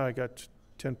 I don't know how I got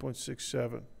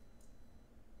 10.67.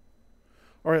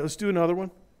 All right, let's do another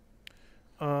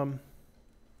one.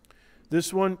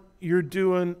 This one, you're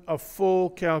doing a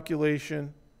full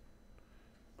calculation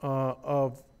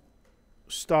of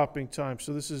stopping time.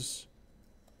 So this is,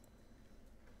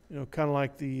 kind of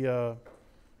like the,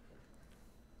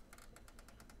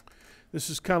 this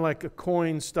is kind of like a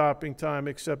coin stopping time,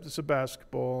 except it's a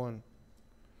basketball and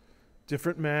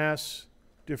different mass,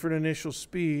 different initial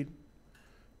speed,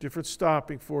 different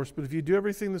stopping force. But if you do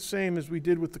everything the same as we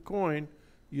did with the coin,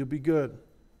 you'll be good.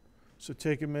 So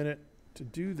take a minute to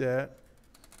do that.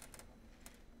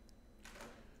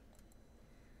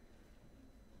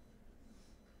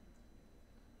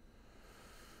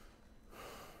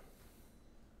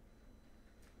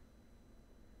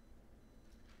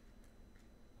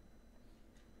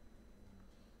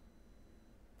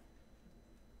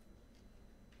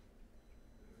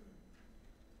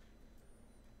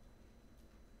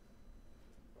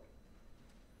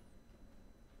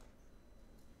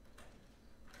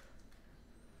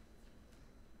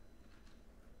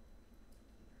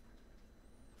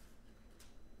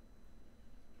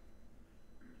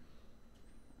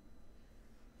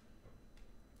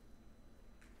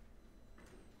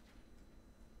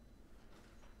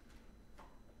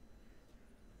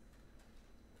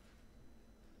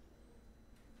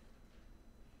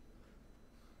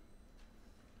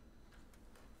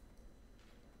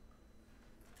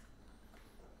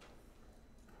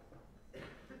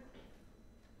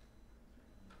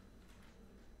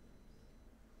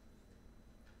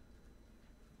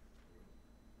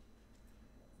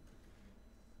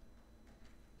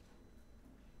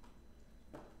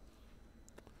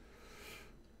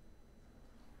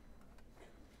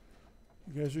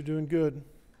 You guys are doing good.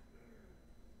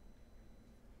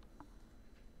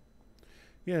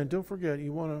 Yeah, and don't forget,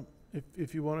 you want to,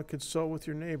 if you want to consult with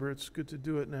your neighbor, it's good to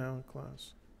do it now in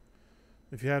class.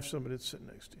 If you have somebody that's sitting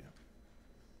next to you.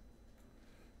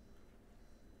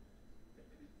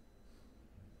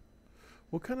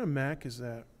 What kind of Mac is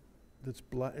that? That's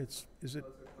black. Is it?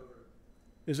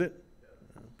 Is it?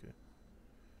 Okay.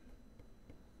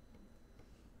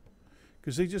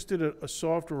 Because they just did a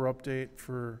software update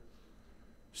for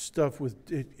stuff with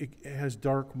it has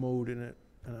dark mode in it,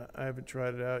 and I haven't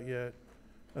tried it out yet.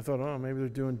 I thought, oh, maybe they're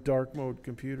doing dark mode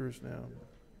computers now.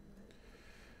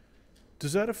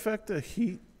 Does that affect the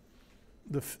heat,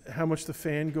 how much the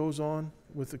fan goes on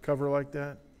with the cover like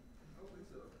that? I don't think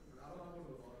so. I don't have one of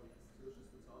the bottom, so it's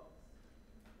just the top.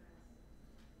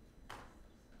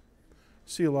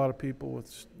 See a lot of people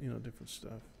with different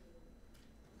stuff.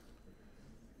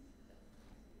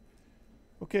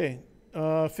 Okay,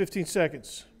 15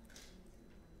 seconds.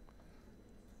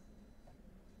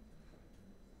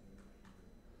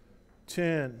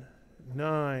 Ten,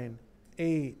 9,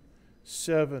 8,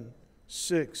 7,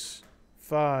 6,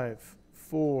 5,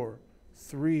 4,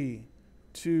 3,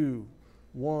 2,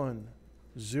 1,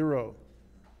 0.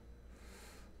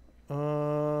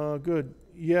 Good.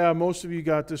 Yeah, most of you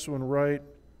got this one right.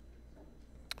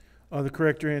 The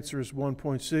correct answer is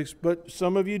 1.6, but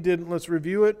some of you didn't. Let's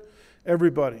review it.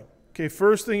 Everybody. Okay,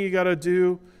 first thing you got to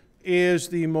do is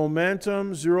the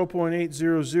momentum,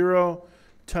 0.800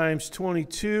 times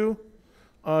 22.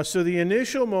 So the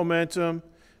initial momentum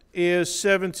is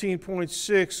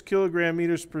 17.6 kilogram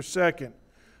meters per second.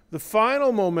 The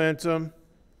final momentum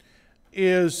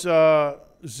is 0.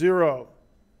 All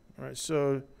right,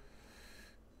 so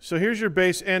here's your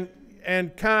base, and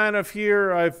kind of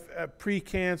here I've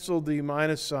pre-canceled the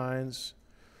minus signs.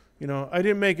 You know, I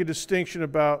didn't make a distinction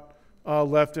about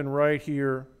left and right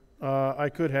here. I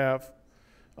could have.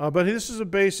 But this is a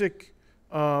basic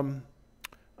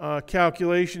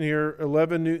calculation here,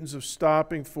 11 newtons of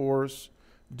stopping force,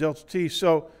 delta T.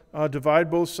 So divide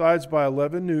both sides by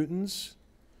 11 newtons,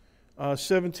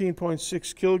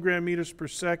 17.6 kilogram meters per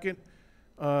second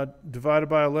divided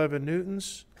by 11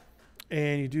 newtons,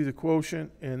 and you do the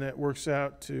quotient, and that works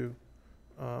out to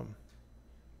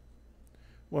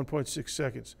 1.6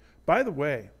 seconds. By the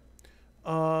way,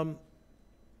 go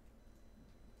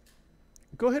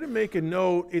ahead and make a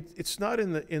note. It's not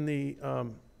in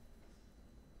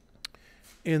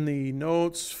the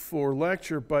notes for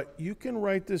lecture, but you can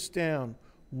write this down.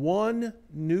 1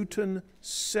 Newton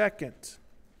second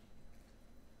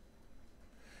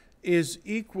is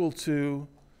equal to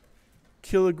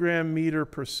kilogram meter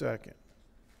per second.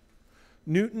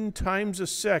 Newton times a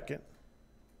second,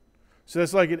 so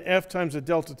that's like an F times a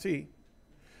delta T,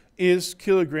 is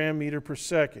kilogram meter per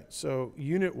second. So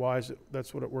unit-wise,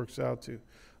 that's what it works out to.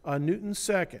 A Newton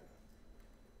second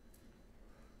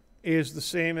is the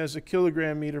same as a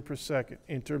kilogram meter per second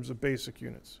in terms of basic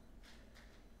units.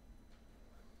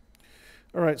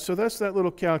 All right, so that's that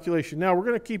little calculation. Now we're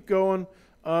going to keep going.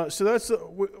 So that's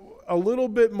a little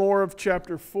bit more of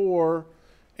chapter 4,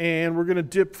 and we're going to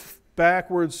dip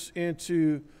backwards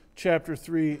into chapter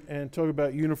 3 and talk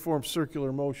about uniform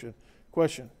circular motion.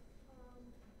 Question?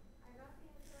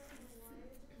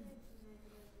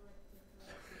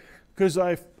 Because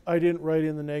I didn't write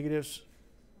in the negatives.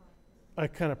 I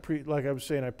kind of like I was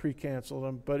saying, I pre-canceled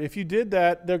them. But if you did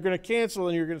that, they're going to cancel,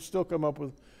 and you're going to still come up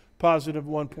with positive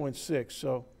 1.6.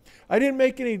 So I didn't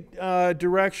make any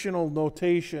directional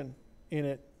notation in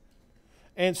it.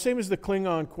 And same as the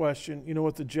Klingon question, you know,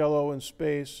 with the jello in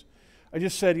space. I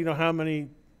just said, you know, how many,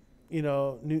 you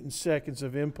know, Newton seconds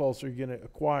of impulse are you going to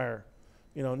acquire?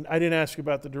 You know, I didn't ask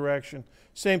about the direction.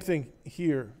 Same thing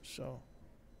here. So,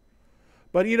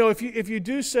 but you know, if you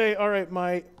do say, all right,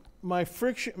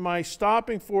 my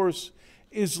stopping force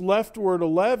is leftward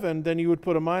 11, then you would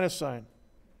put a minus sign.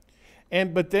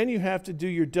 But then you have to do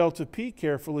your delta P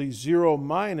carefully, 0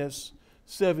 minus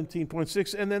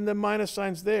 17.6, and then the minus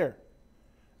sign's there.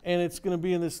 And it's going to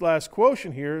be in this last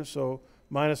quotient here, so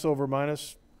minus over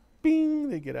minus, bing,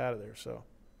 they get out of there. So,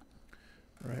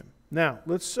 all right. Now,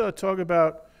 let's talk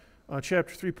about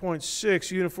chapter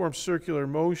 3.6, uniform circular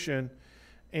motion.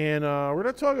 And we're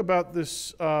going to talk about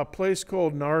this place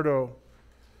called Nardo,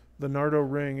 the Nardo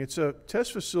Ring. It's a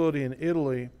test facility in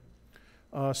Italy,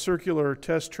 circular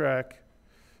test track.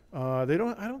 I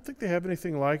don't think they have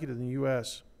anything like it in the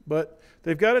U.S., but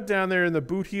they've got it down there in the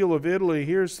boot heel of Italy.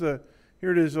 Here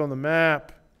it is on the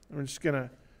map. I'm just going to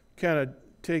kind of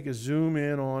take a zoom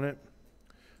in on it.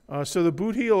 So the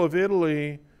boot heel of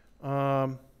Italy,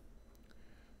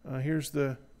 here's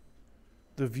the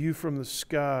view from the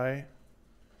sky.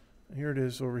 Here it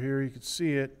is over here. You can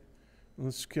see it.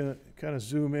 Let's kind of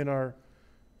zoom in our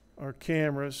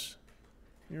cameras.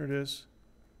 Here it is.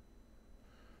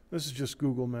 This is just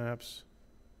Google Maps.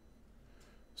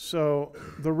 So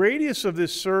the radius of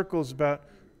this circle is about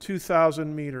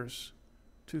 2,000 meters,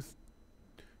 2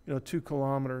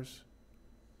 kilometers,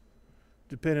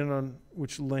 depending on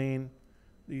which lane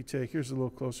that you take. Here's a little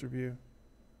closer view.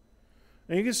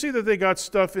 And you can see that they got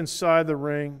stuff inside the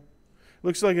ring.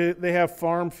 Looks like they have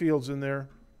farm fields in there.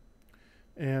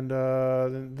 And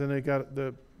then they got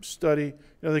the study. You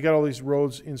know, they got all these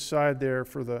roads inside there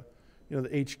for the, you know,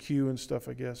 the HQ and stuff,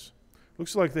 I guess.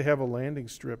 Looks like they have a landing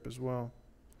strip as well.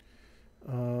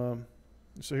 So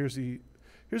here's the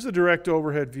direct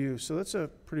overhead view. So that's a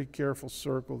pretty careful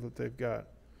circle that they've got.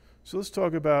 So let's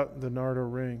talk about the Nardo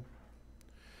Ring.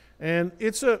 And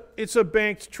it's a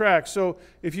banked track. So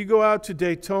if you go out to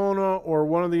Daytona or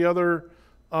one of the other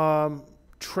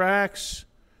tracks,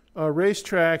 race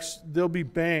tracks, they'll be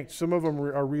banked. Some of them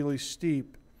are really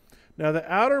steep. Now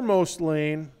the outermost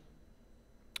lane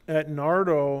at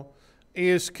Nardo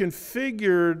is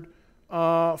configured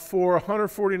for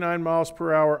 149 miles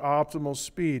per hour optimal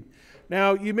speed.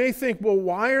 Now you may think, well,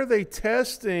 why are they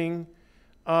testing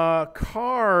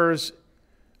cars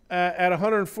at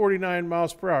 149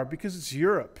 miles per hour? Because it's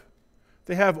Europe.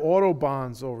 they have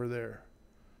autobahns over there.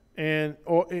 And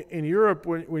in Europe,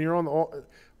 when you're on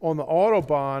the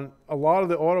autobahn, a lot of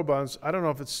the autobahns, I don't know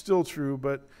if it's still true,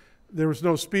 but there was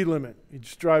no speed limit. You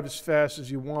just drive as fast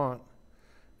as you want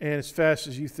and as fast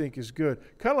as you think is good.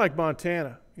 Kind of like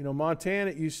Montana. You know,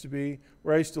 Montana used to be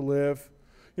where I used to live.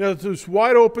 You know, there's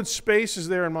wide open spaces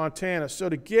there in Montana. So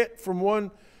to get from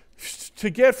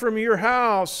your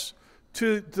house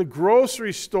to the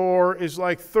grocery store is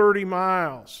like 30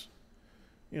 miles,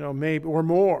 you know, maybe, or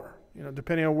more, you know,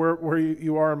 depending on where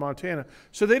you are in Montana.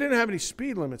 So they didn't have any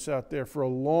speed limits out there for a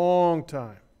long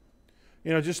time.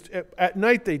 You know, just at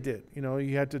night they did. You know,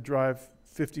 you had to drive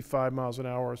 55 miles an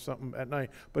hour or something at night.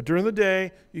 But during the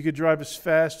day, you could drive as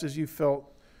fast as you felt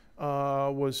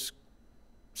was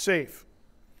safe.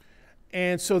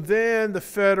 And so then the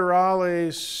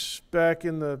federales back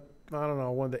in the, I don't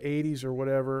know, one of the 80s or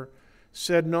whatever,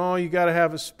 said, no, you got to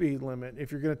have a speed limit.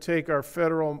 If you're going to take our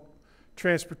federal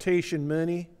transportation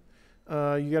money,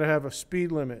 you got to have a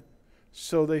speed limit.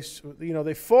 So they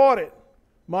fought it.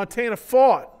 Montana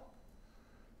fought,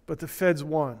 but the feds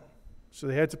won. So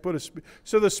they had to put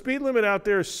so the speed limit out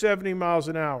there is 70 miles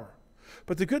an hour.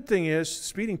 But the good thing is,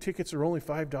 speeding tickets are only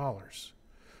 $5.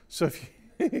 So if you,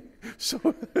 so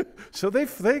they're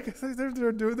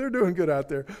doing good out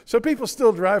there. So people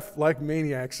still drive like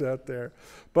maniacs out there.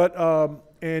 But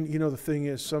and you know, the thing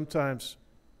is, sometimes,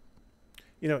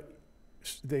 you know,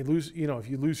 they lose, you know, if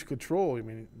you lose control, I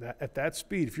mean, at that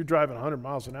speed, if you're driving 100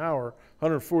 miles an hour,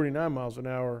 149 miles an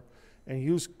hour, and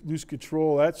you lose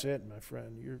control, that's it, my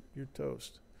friend. You're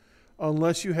toast.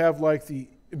 Unless you have like the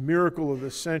miracle of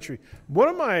the century. One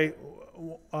of my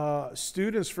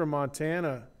students from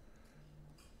Montana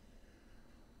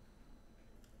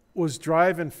was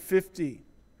driving 50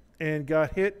 and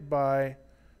got hit by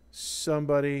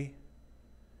somebody,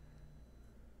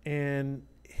 and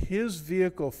his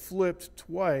vehicle flipped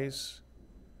twice.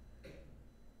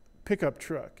 Pickup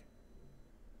truck,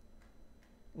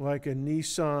 like a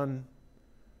Nissan,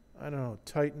 I don't know,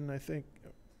 Titan, I think,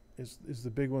 is the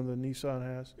big one that Nissan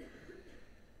has.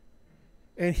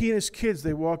 And he and his kids,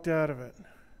 they walked out of it.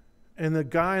 And the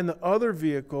guy in the other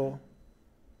vehicle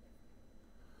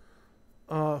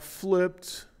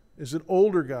flipped, is an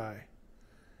older guy,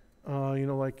 you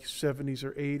know, like 70s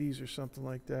or 80s or something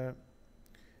like that.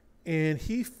 And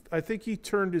I think he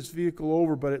turned his vehicle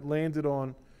over, but it landed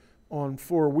on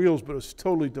four wheels, but it was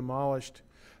totally demolished.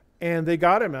 And they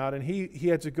got him out, and he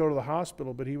had to go to the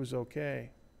hospital, but he was okay.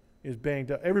 He was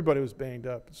banged up. Everybody was banged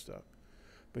up and stuff.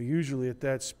 But usually at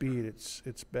that speed,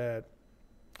 it's bad.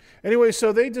 Anyway,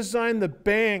 so they designed the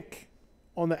bank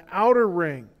on the outer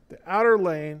ring, the outer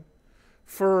lane,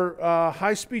 for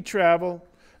high-speed travel,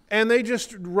 and they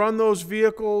just run those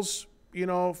vehicles, you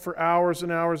know, for hours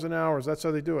and hours and hours. That's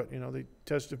how they do it. You know, they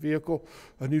test a vehicle,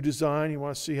 a new design. You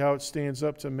want to see how it stands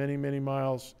up to many, many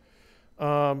miles.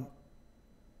 So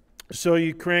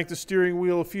you crank the steering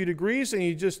wheel a few degrees,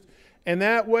 and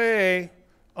that way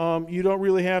you don't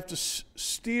really have to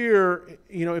steer.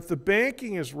 You know, if the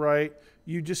banking is right,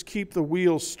 you just keep the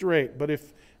wheels straight. But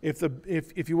if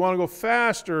you want to go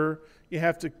faster, you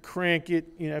have to crank it.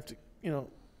 You have to, you know,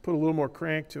 put a little more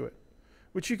crank to it,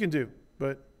 which you can do.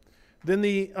 But then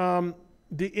the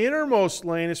innermost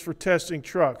lane is for testing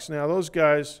trucks. Now those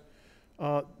guys,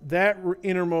 that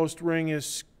innermost ring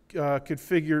is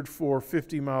configured for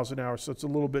 50 miles an hour, so it's a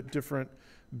little bit different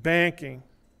banking.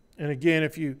 And again,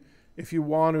 if you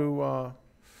want to,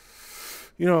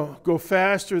 you know, go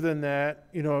faster than that,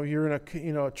 you know, you're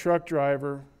in a truck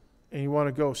driver, and you want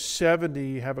to go 70,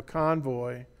 you have a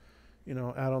convoy, you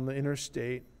know, out on the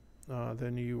interstate,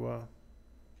 then you're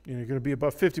going to be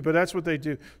above 50, but that's what they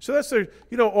do. So that's their,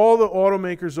 you know, all the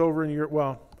automakers over in Europe,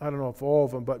 well, I don't know if all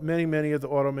of them, but many, many of the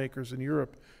automakers in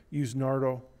Europe use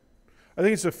Nardo. I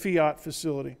think it's a Fiat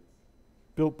facility,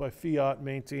 built by Fiat,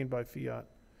 maintained by Fiat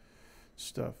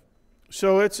stuff.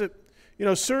 So it's a, you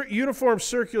know, uniform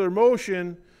circular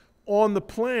motion on the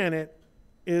planet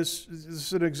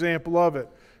is an example of it.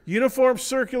 Uniform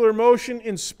circular motion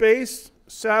in space,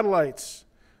 satellites.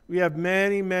 We have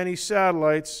many, many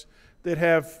satellites that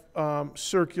have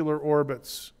circular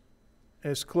orbits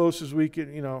as close as we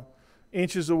can, you know,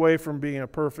 inches away from being a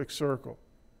perfect circle.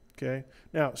 Okay?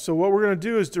 Now, so what we're going to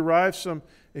do is derive some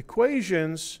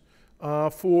equations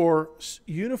for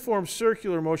uniform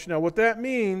circular motion. Now, what that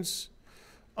means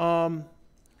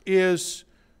is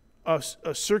a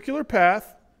circular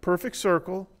path, perfect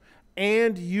circle,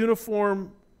 and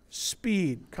uniform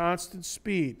speed, constant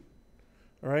speed.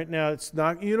 All right? Now, it's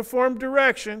not uniform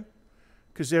direction,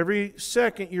 because every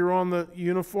second you're on the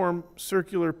uniform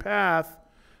circular path,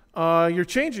 you're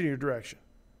changing your direction,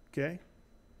 okay?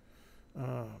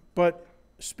 But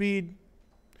speed.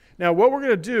 Now, what we're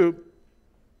going to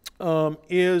do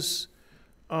is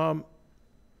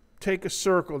take a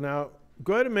circle. Now,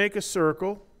 go ahead and make a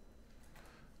circle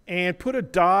and put a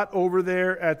dot over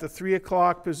there at the 3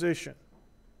 o'clock position.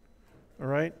 All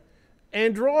right?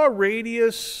 And draw a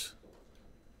radius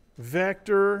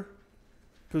vector,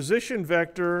 position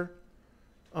vector,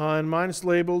 and mine is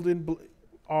labeled in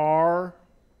R.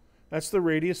 That's the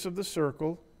radius of the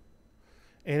circle,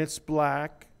 and it's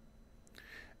black.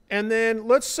 And then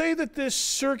let's say that this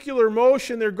circular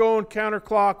motion, they're going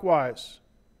counterclockwise.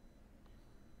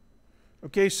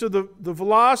 Okay, so the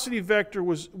velocity vector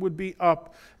would be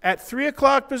up. At 3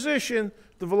 o'clock position,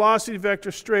 the velocity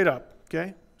vector straight up.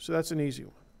 Okay, so that's an easy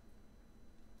one.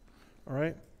 All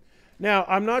right. Now,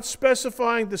 I'm not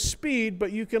specifying the speed,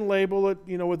 but you can label it,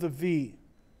 with a V.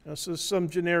 This is some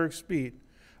generic speed.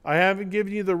 I haven't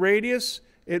given you the radius.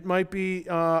 It might be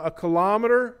a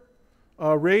kilometer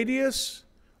radius,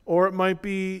 or it might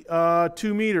be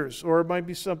 2 meters, or it might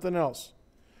be something else.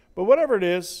 But whatever it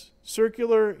is,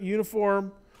 circular,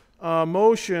 uniform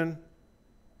motion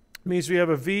means we have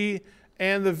a V,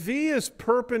 and the V is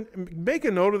perpendicular. Make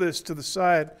a note of this to the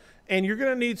side, and you're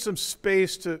going to need some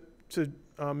space to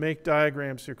make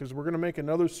diagrams here, because we're going to make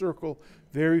another circle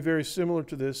very, very similar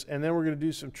to this, and then we're going to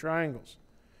do some triangles.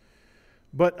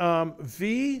 But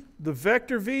V, the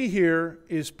vector V here,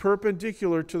 is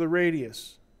perpendicular to the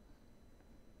radius.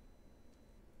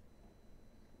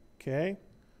 Okay?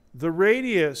 The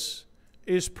radius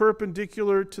is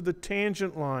perpendicular to the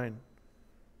tangent line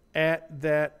at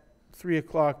that 3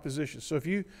 o'clock position. So if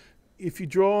you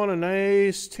draw on a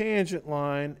nice tangent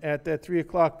line at that 3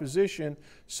 o'clock position,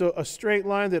 so a straight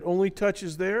line that only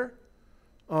touches there,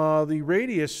 the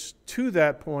radius to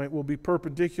that point will be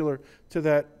perpendicular to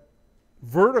that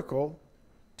vertical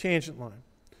tangent line.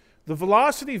 The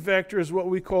velocity vector is what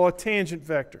we call a tangent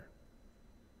vector.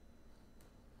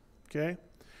 Okay?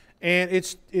 And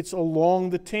it's along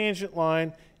the tangent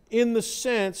line in the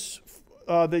sense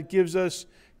that gives us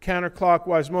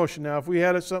counterclockwise motion. Now, if we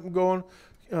had something going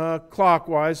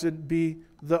clockwise, it'd be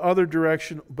the other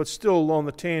direction, but still along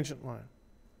the tangent line.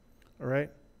 All right?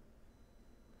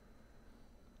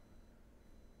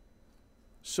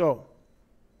 So,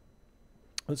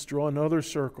 let's draw another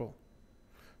circle.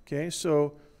 Okay,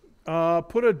 so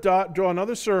put a dot, draw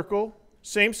another circle,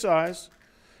 same size,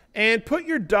 and put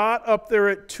your dot up there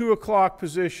at 2 o'clock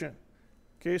position.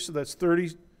 Okay, so that's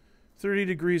 30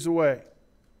 degrees away.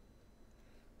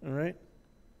 All right?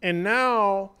 And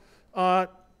now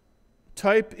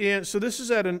type in, so this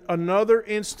is at another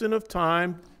instant of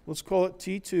time. Let's call it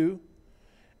T2.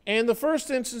 And the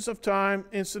first instant of time,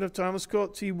 let's call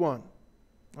it T1.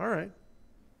 All right.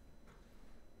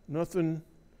 Nothing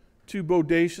too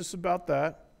bodacious about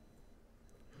that.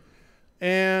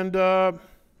 And,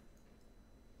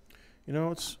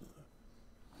 it's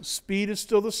speed is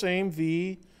still the same,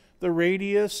 V. The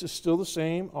radius is still the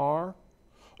same, R.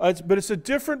 But it's a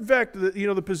different vector.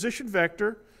 The position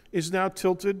vector is now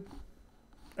tilted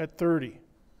at 30,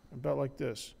 about like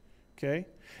this. Okay?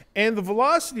 And the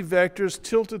velocity vector is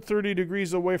tilted 30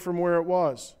 degrees away from where it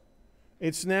was.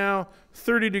 It's now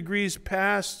 30 degrees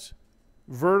past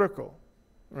vertical,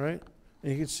 right?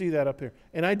 And you can see that up here.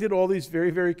 And I did all these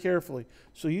very, very carefully.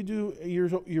 So you do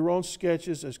your own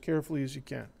sketches as carefully as you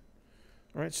can.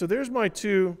 All right, so there's my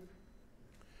two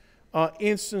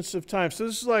instants of time. So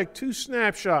this is like 2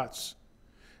 snapshots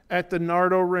at the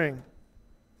Nardo ring,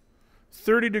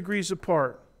 30 degrees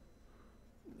apart.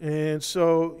 And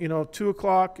so, 2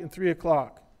 o'clock and 3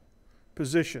 o'clock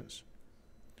positions.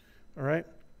 All right?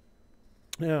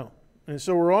 Now, and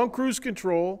so we're on cruise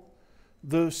control.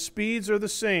 The speeds are the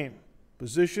same.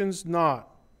 Positions not.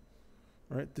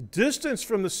 All right? The distance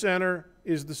from the center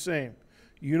is the same.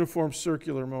 Uniform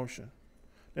circular motion.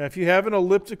 Now, if you have an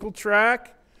elliptical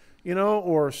track,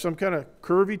 or some kind of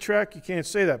curvy track, you can't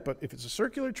say that. But if it's a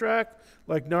circular track,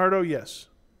 like Nardo, yes.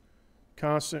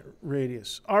 Constant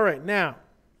radius. All right, now,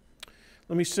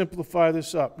 let me simplify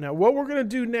this up. Now, what we're going to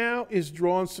do now is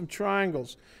draw on some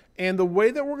triangles. And the way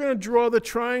that we're going to draw the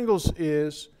triangles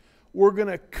is we're going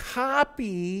to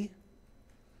copy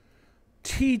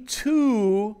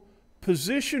T2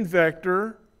 position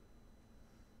vector,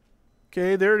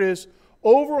 okay, there it is,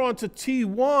 over onto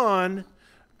T1,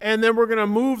 and then we're going to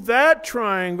move that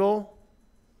triangle.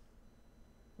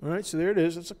 All right, so there it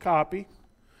is. It's a copy.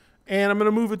 And I'm going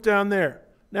to move it down there.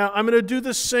 Now, I'm going to do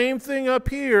the same thing up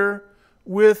here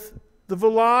with the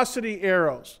velocity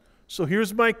arrows. So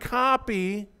here's my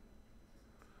copy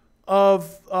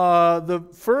of the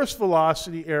first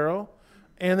velocity arrow.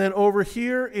 And then over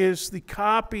here is the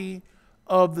copy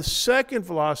of the second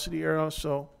velocity arrow.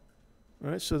 So All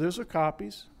right, so there's our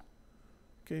copies.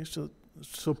 Okay, so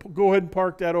go ahead and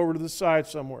park that over to the side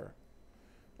somewhere.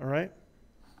 All right?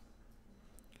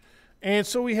 And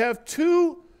so we have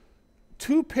two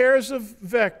pairs of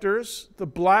vectors. The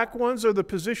black ones are the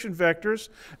position vectors,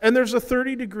 and there's a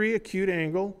 30-degree acute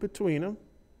angle between them.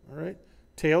 All right,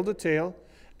 tail to tail.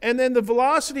 And then the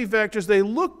velocity vectors, they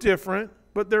look different,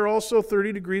 but they're also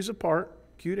 30 degrees apart,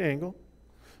 acute angle.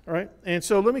 All right, and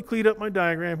so let me clean up my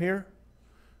diagram here,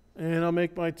 and I'll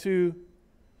make my two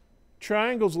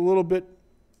triangles a little bit.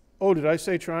 Oh, did I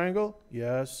say triangle?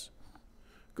 Yes.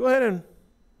 Go ahead and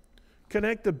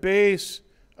connect the base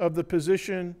of the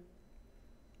position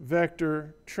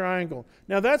vector triangle.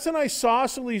 Now that's an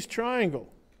isosceles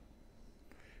triangle.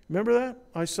 Remember that?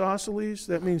 Isosceles,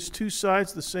 that means two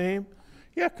sides the same.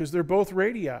 Yeah, because they're both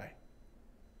radii.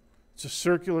 It's a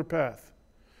circular path.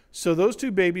 So those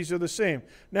two babies are the same.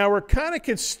 Now we're kind of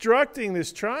constructing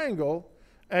this triangle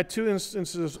at two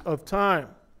instances of time.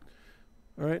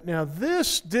 All right, now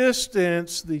this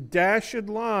distance, the dashed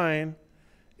line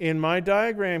in my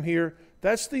diagram here,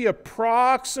 that's the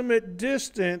approximate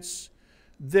distance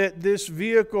that this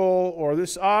vehicle or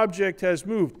this object has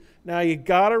moved. Now you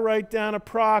got to write down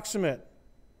approximate,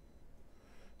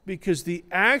 because the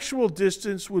actual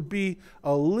distance would be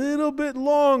a little bit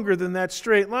longer than that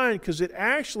straight line, because it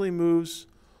actually moves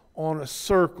on a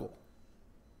circle.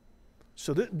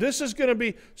 So this is going to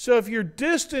be, so if your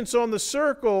distance on the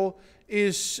circle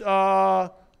is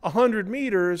 100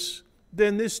 meters,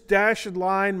 then this dashed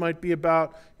line might be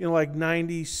about, like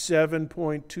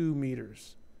 97.2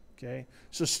 meters. Okay,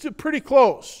 so still pretty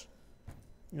close,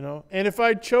 And if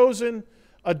I'd chosen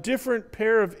a different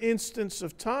pair of instants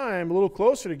of time, a little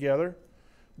closer together,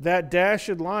 that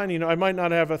dashed line, I might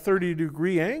not have a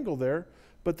 30-degree angle there,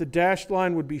 but the dashed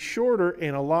line would be shorter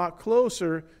and a lot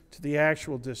closer to the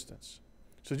actual distance.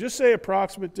 So just say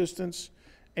approximate distance,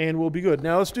 and we'll be good.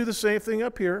 Now let's do the same thing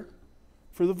up here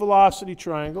for the velocity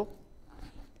triangle.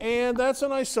 And that's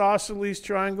an isosceles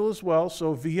triangle as well,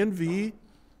 so V and V.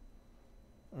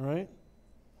 All right?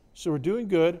 So we're doing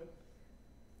good.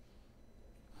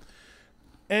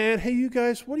 And hey, you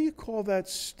guys, what do you call that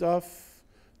stuff?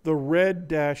 The red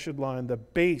dashed line, the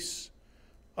base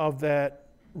of that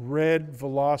red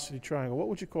velocity triangle. What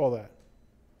would you call that?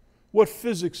 What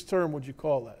physics term would you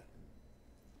call that?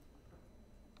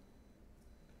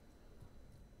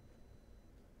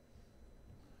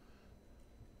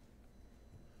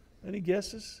 Any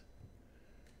guesses?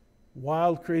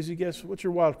 Wild, crazy guess? What's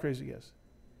your wild, crazy guess?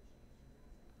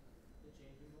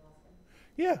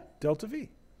 Yeah, delta V.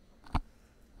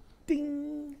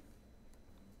 Ding.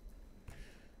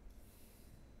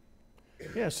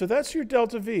 Yeah, so that's your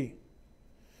delta V.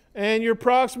 And your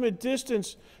approximate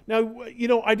distance. Now,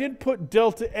 I did put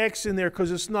delta X in there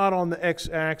because it's not on the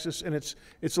X-axis, and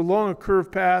it's along a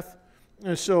curved path,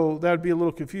 and so that would be a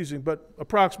little confusing. But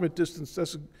approximate distance,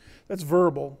 that's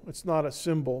verbal. It's not a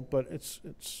symbol, but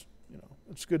it's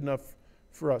good enough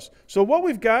for us. So what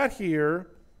we've got here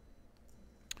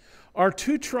are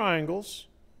two triangles,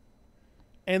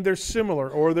 and they're similar,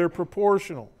 or they're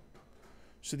proportional.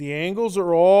 So the angles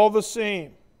are all the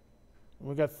same.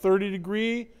 We've got 30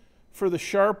 degree for the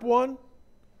sharp one,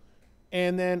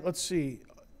 and then let's see,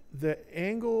 the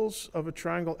angles of a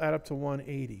triangle add up to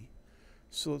 180.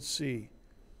 So let's see,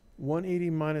 180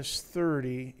 minus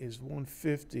 30 is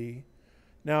 150.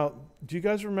 Now, do you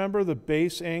guys remember the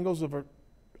base angles of an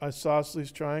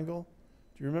isosceles triangle?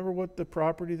 Do you remember what the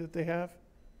property that they have?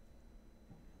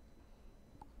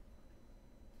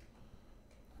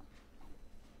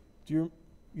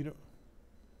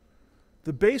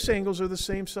 The base angles are the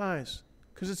same size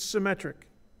because it's symmetric.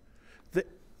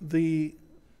 The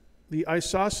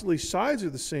isosceles sides are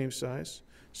the same size,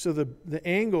 so the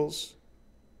angles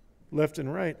left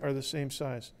and right are the same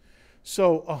size.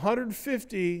 So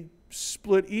 150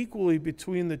 split equally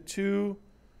between the two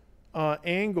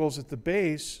angles at the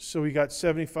base, so we got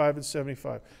 75 and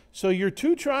 75. So your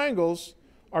two triangles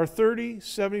are 30,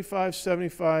 75,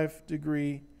 75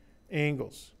 degree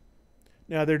angles.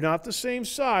 Now, they're not the same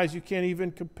size. You can't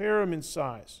even compare them in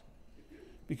size,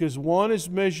 because one is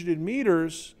measured in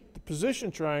meters, the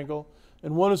position triangle,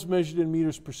 and one is measured in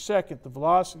meters per second, the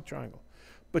velocity triangle.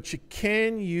 But you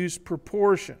can use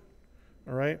proportion,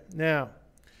 all right? Now,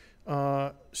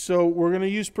 so we're going to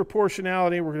use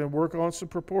proportionality. We're going to work on some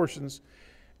proportions.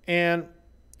 And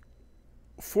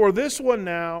for this one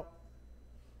now,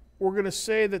 we're going to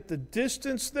say that the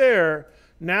distance there,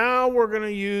 now we're going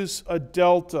to use a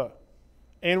delta.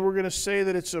 And we're going to say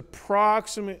that it's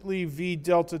approximately V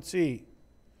delta T.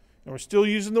 And we're still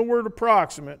using the word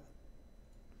approximate,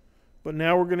 but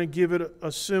now we're going to give it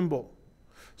a symbol.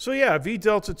 So yeah, V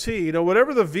delta T, you know,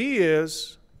 whatever the V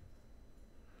is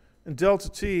in delta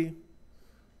T,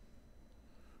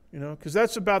 you know, because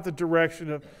that's about the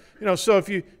direction of, you know, so if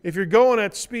you're going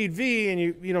at speed V and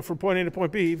you know, from point A to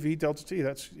point B, V delta T,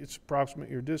 it's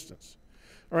approximate your distance.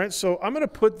 All right, so I'm going to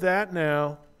put that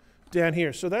now down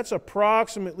here. So that's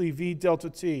approximately V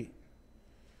delta T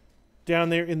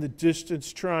down there in the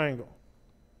distance triangle,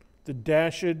 the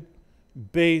dashed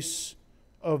base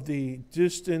of the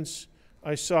distance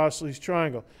isosceles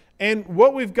triangle. And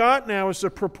what we've got now is a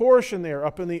proportion there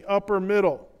up in the upper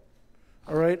middle.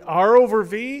 All right, R over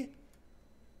V,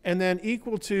 and then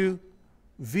equal to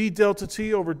V delta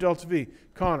T over delta V.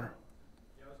 Connor.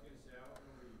 Yeah, I was going to say, I don't know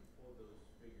where you pulled those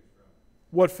figures from.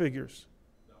 What figures?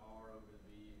 The R over the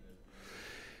V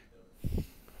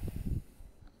and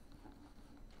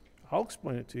the I'll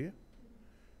explain it to you.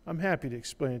 I'm happy to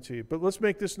explain it to you. But let's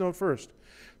make this note first.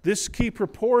 This key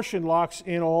proportion locks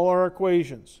in all our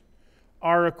equations.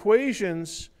 Our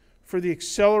equations for the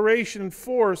acceleration and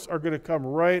force are going to come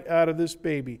right out of this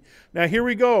baby. Now here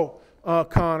we go,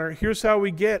 Connor. Here's how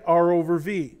we get R over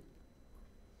V.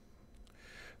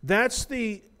 That's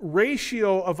the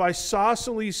ratio of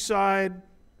isosceles side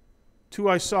to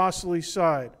isosceles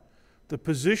side. The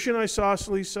position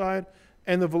isosceles side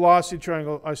and the velocity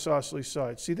triangle isosceles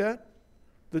side. See that?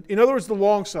 In other words, the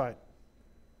long side.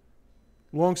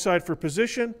 Long side for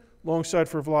position, long side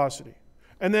for velocity.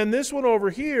 And then this one over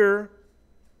here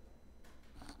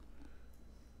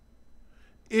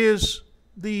is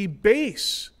the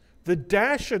base, the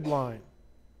dashed line.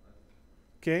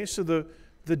 Okay, so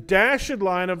the dashed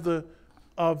line of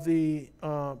the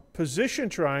position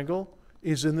triangle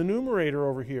is in the numerator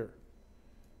over here.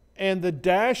 And the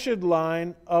dashed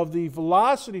line of the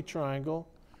velocity triangle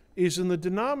is in the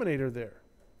denominator there.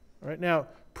 All right, now,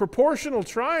 proportional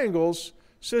triangles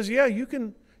says, yeah, you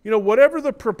can, you know, whatever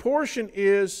the proportion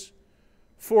is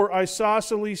for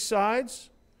isosceles sides,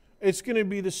 it's going to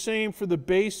be the same for the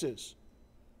bases.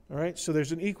 All right, so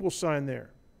there's an equal sign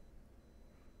there.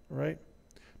 All right.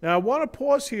 Now, I want to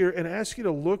pause here and ask you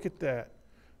to look at that.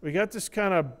 We got this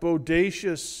kind of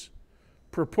bodacious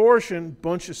proportion,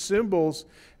 bunch of symbols,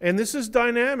 and this is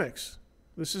dynamics.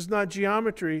 This is not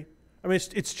geometry. I mean,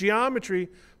 it's geometry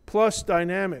plus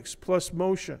dynamics plus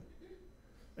motion.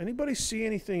 Anybody see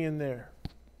anything in there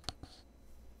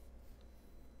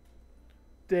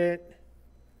that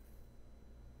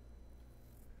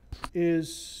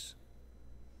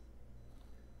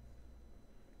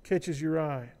catches your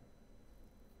eye?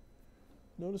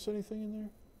 Notice anything in there?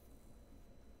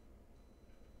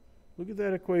 Look at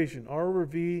that equation. R over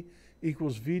V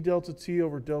equals V delta T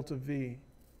over delta V.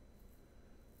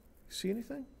 See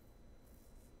anything?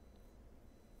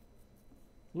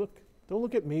 Look. Don't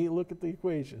look at me. Look at the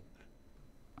equation.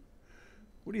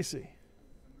 What do you see?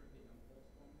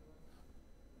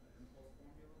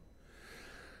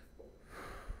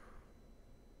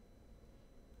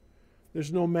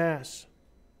 There's no mass.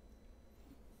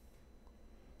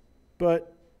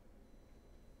 But,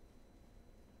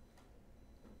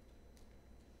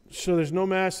 so there's no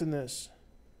mass in this.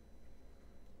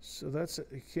 So that's it.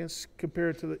 You can't compare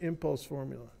it to the impulse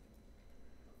formula.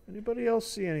 Anybody else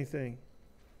see anything?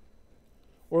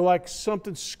 Or like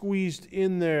something squeezed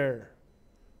in there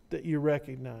that you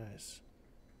recognize?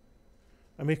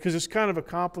 I mean, because it's kind of a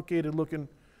complicated looking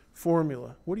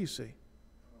formula. What do you see?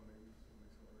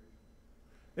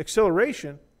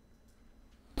 Acceleration?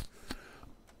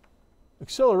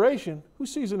 Acceleration? Who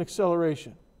sees an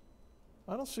acceleration?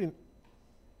 I don't see.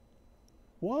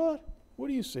 What? What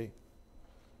do you see?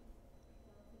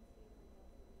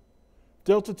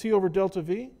 Delta T over delta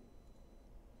V?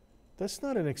 That's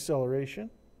not an acceleration.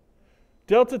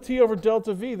 Delta T over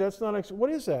delta V, that's not, what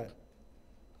is that?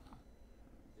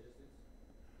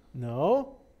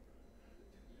 No.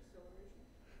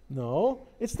 No,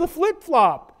 it's the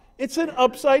flip-flop. It's an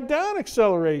upside-down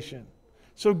acceleration.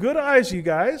 So good eyes, you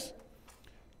guys.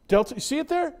 Delta, see it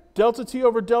there? Delta T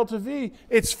over delta V,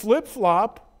 it's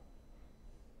flip-flop.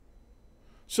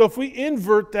 So if we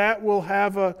invert that, we'll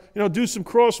have a, do some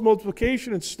cross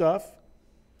multiplication and stuff.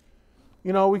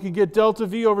 We could get delta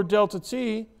V over delta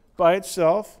T by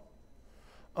itself.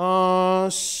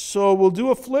 So we'll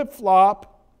do a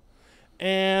flip-flop,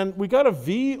 and we got a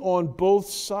V on both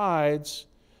sides.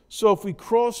 So if we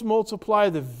cross-multiply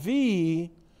the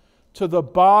V to the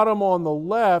bottom on the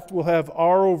left, we'll have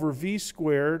R over V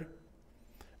squared.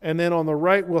 And then on the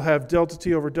right, we'll have delta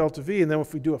T over delta V. And then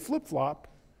if we do a flip-flop,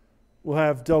 we'll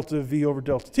have delta V over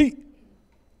delta T.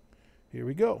 Here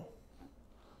we go.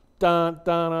 Dun,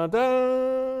 dun, dun,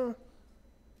 dun.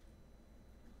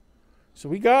 So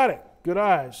we got it. Good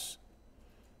eyes.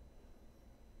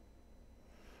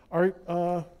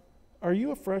 Are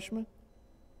you a freshman?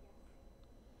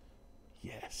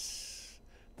 Yes.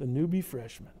 The newbie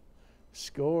freshman.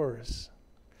 Scores.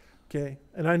 Okay.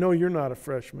 And I know you're not a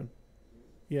freshman.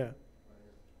 Yeah.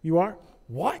 You are?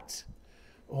 What?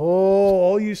 Oh,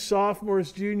 all you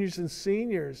sophomores, juniors, and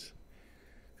seniors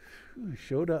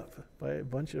showed up by a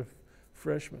bunch of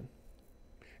freshmen.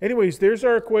 Anyways, there's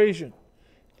our equation.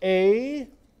 A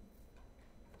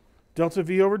delta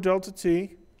V over delta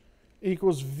T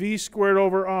equals V squared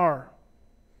over R.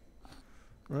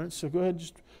 All right, so go ahead,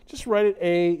 just write it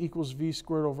A equals V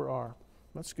squared over R.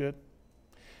 That's good.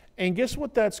 And guess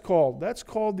what that's called? That's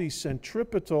called the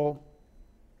centripetal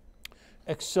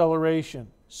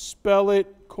acceleration. Spell it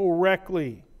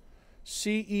correctly.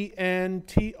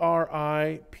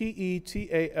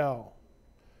 centripetal.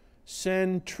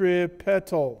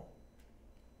 Centripetal.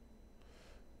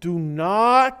 Do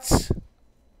not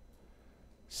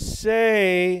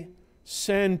say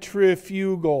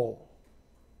centrifugal,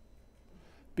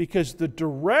 because the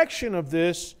direction of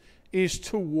this is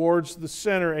towards the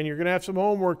center, and you're going to have some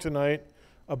homework tonight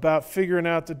about figuring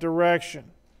out the direction.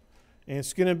 And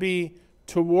it's going to be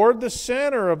toward the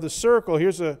center of the circle.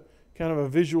 Here's a kind of a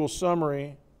visual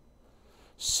summary.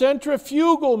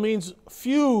 Centrifugal means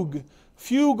fugue,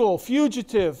 fugal,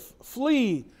 fugitive,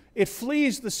 flee. It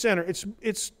flees the center.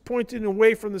 It's pointing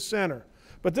away from the center.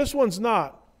 But this one's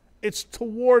not. It's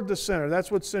toward the center.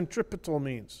 That's what centripetal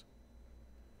means.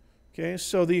 Okay,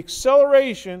 so the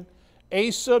acceleration, A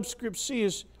subscript C,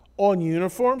 is on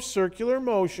uniform circular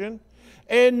motion.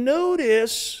 And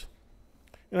notice,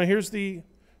 here's the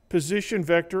position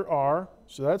vector R,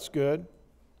 so that's good.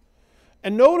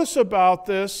 And notice about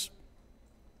this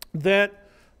that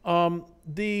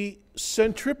the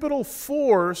centripetal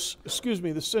force,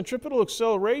 the centripetal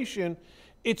acceleration,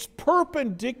 it's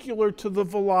perpendicular to the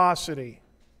velocity.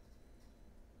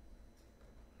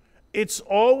 It's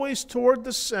always toward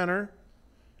the center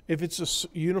if it's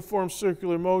a uniform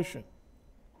circular motion.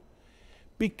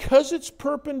 Because it's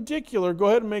perpendicular, go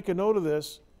ahead and make a note of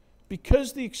this,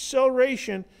 because the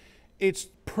acceleration, it's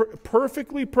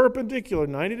perfectly perpendicular,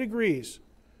 90 degrees,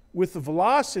 with the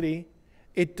velocity,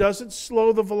 it doesn't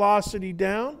slow the velocity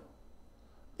down,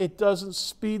 it doesn't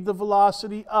speed the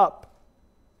velocity up.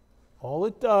 All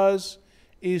it does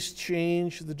is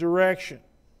change the direction.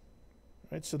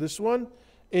 Right? So this one,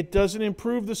 it doesn't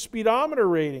improve the speedometer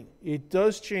rating. It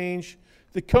does change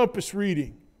the compass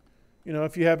reading.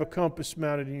 If you have a compass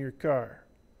mounted in your car.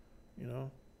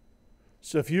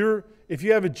 So if you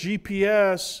have a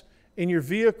GPS in your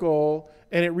vehicle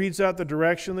and it reads out the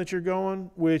direction that you're going,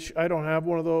 which I don't have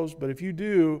one of those, but if you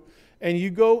do, and you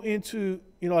go into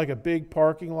like a big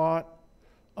parking lot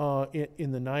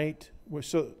in the night,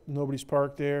 so nobody's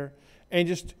parked there, and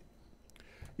just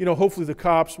hopefully the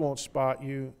cops won't spot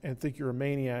you and think you're a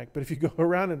maniac. But if you go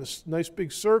around in a nice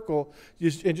big circle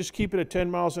and just keep it at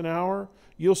 10 miles an hour,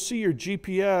 you'll see your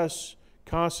GPS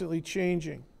constantly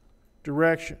changing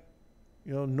direction.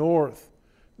 North,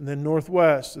 and then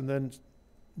northwest, and then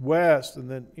west, and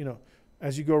then,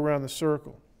 as you go around the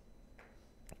circle.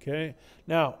 Okay?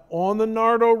 Now, on the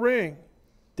Nardo ring,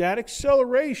 that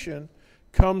acceleration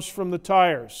comes from the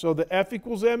tires. So the F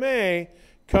equals ma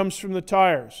comes from the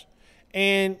tires.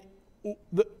 And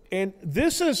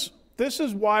this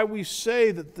is why we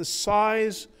say that the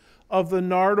size of the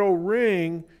Nardo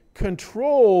ring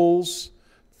controls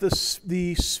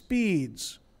the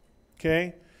speeds,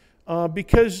 okay?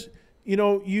 Because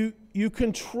you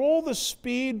control the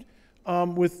speed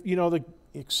with the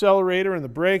accelerator and the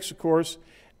brakes, of course,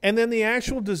 and then the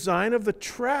actual design of the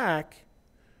track.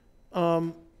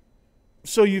 So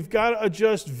you've got to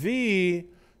adjust V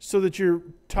so that your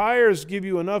tires give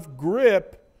you enough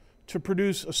grip to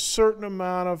produce a certain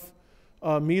amount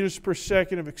of meters per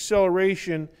second of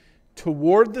acceleration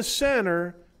toward the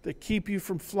center that keep you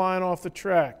from flying off the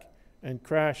track and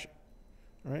crashing.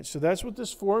 All right, so that's what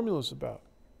this formula is about.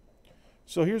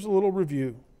 So here's a little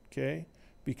review, okay?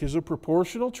 Because of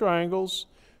proportional triangles,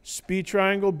 speed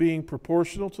triangle being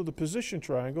proportional to the position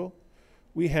triangle,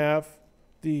 we have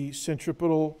the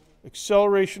centripetal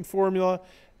acceleration formula.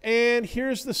 And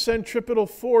here's the centripetal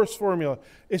force formula.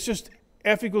 It's just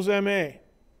F equals ma.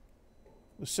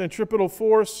 The centripetal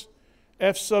force,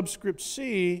 F subscript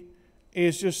C,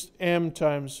 is just m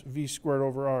times v squared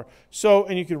over r. So,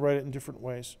 and you can write it in different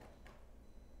ways.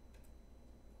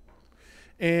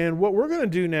 And what we're going to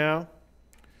do now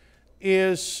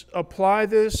is apply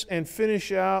this and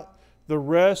finish out the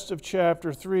rest of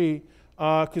chapter 3,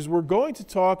 because we're going to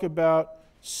talk about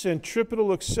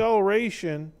centripetal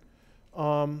acceleration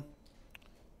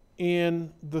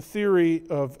in the theory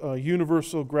of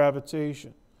universal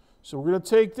gravitation. So we're going to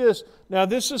take this. Now,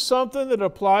 this is something that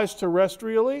applies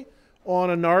terrestrially on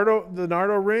the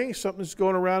Nardo ring, something that's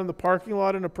going around in the parking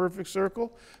lot in a perfect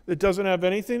circle that doesn't have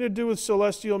anything to do with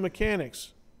celestial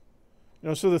mechanics.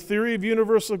 So the theory of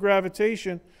universal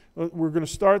gravitation, we're going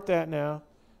to start that now,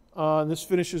 and this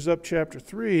finishes up chapter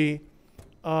 3.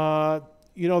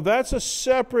 That's a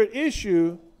separate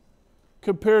issue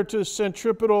compared to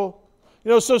centripetal.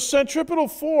 So centripetal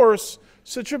force,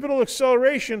 centripetal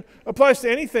acceleration applies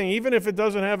to anything, even if it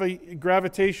doesn't have a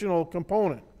gravitational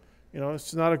component.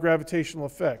 It's not a gravitational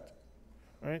effect.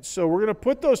 All right? So we're going to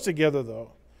put those together,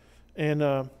 though,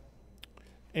 and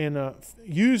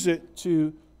use it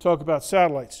to talk about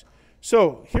satellites.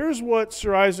 So here's what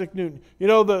Sir Isaac Newton,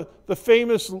 the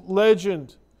famous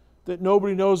legend that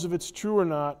nobody knows if it's true or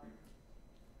not,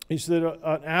 is that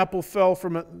an apple fell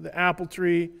from the apple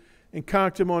tree and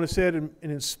conked him on his head and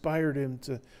inspired him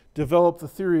to develop the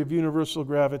theory of universal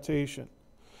gravitation.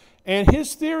 And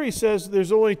his theory says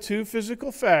there's only two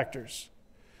physical factors,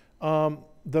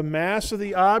 the mass of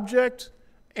the object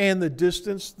and the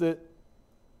distance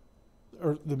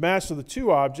or the mass of the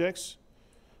two objects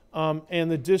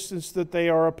and the distance that they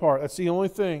are apart. That's the only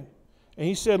thing. And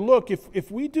he said, look,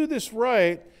 if we do this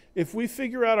right, if we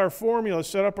figure out our formula,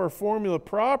 set up our formula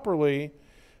properly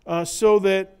so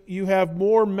that you have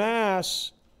more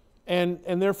mass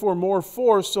and therefore more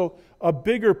force, so a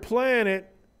bigger planet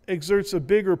exerts a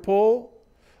bigger pull,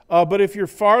 but if you're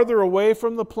farther away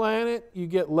from the planet, you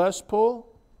get less pull.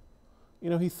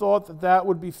 He thought that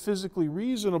would be physically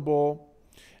reasonable.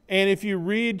 And if you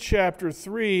read chapter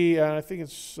 3, I think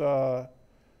it's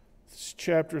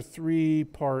chapter 3,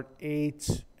 part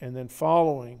 8, and then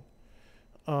following,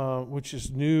 which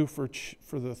is new for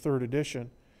the third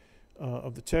edition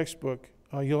of the textbook,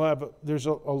 there's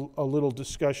a little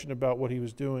discussion about what he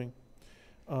was doing.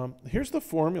 Here's the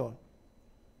formula.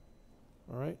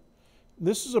 All right,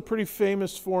 this is a pretty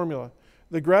famous formula.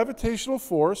 The gravitational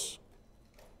force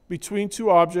between two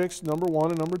objects, number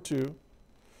 1 and number 2,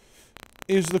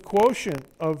 is the quotient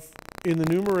of, in the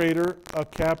numerator, a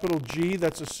capital G.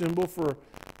 That's a symbol for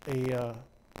a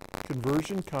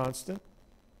conversion constant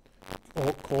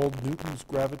called Newton's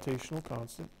gravitational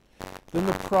constant. Then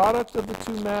the product of the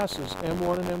two masses,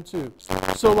 M1 and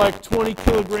M2. So like 20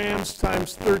 kilograms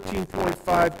times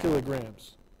 13.5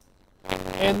 kilograms.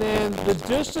 And then the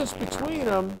distance between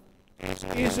them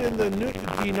is in the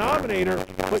denominator,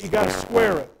 but you got to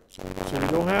square it. So you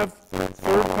don't have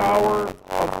third power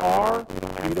of R,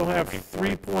 you don't have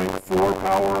 3.4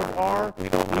 power of R, you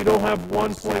don't have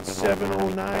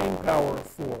 1.709 power of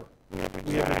 4.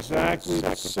 We have exactly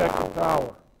the second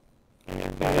power.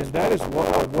 And that is a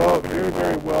very,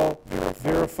 very well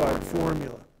verified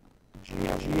formula.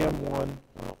 GM1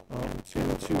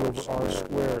 2 over R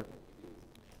squared.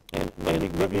 And let me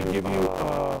give you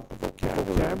a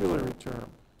vocabulary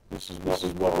term. This is what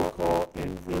we call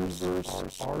inverse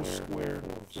R squared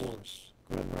force.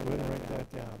 Go ahead and write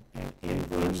that down. And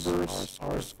inverse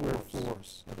R squared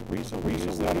force. The reason we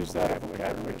use that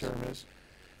vocabulary term is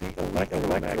the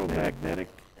electromagnetic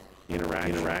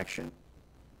interaction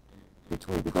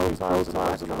between protons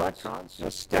and electrons, a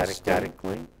static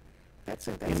link. That's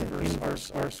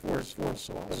inverse R squared force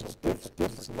also.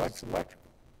 It's electrical.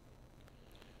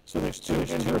 So there's two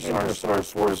inverse R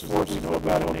forces that we know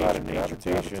about in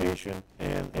gravitation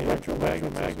and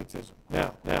electromagnetism.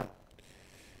 Now,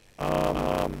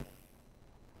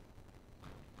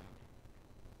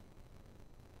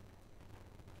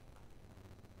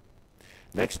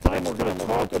 next time we're going to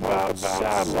talk about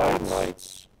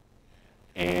satellites,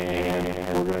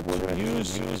 and we're going to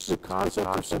use the concept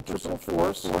of centripetal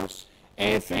force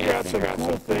and figure out some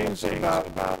cool things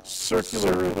about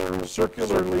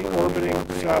circularly orbiting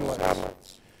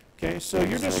satellites. Okay, so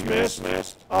you're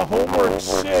dismissed. Homework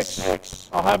 6,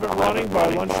 I'll have it running by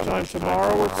lunchtime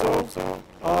tomorrow or so.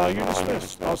 You're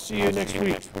dismissed. I'll see you next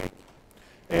week.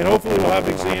 And hopefully we'll have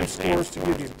exam scores to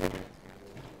give you.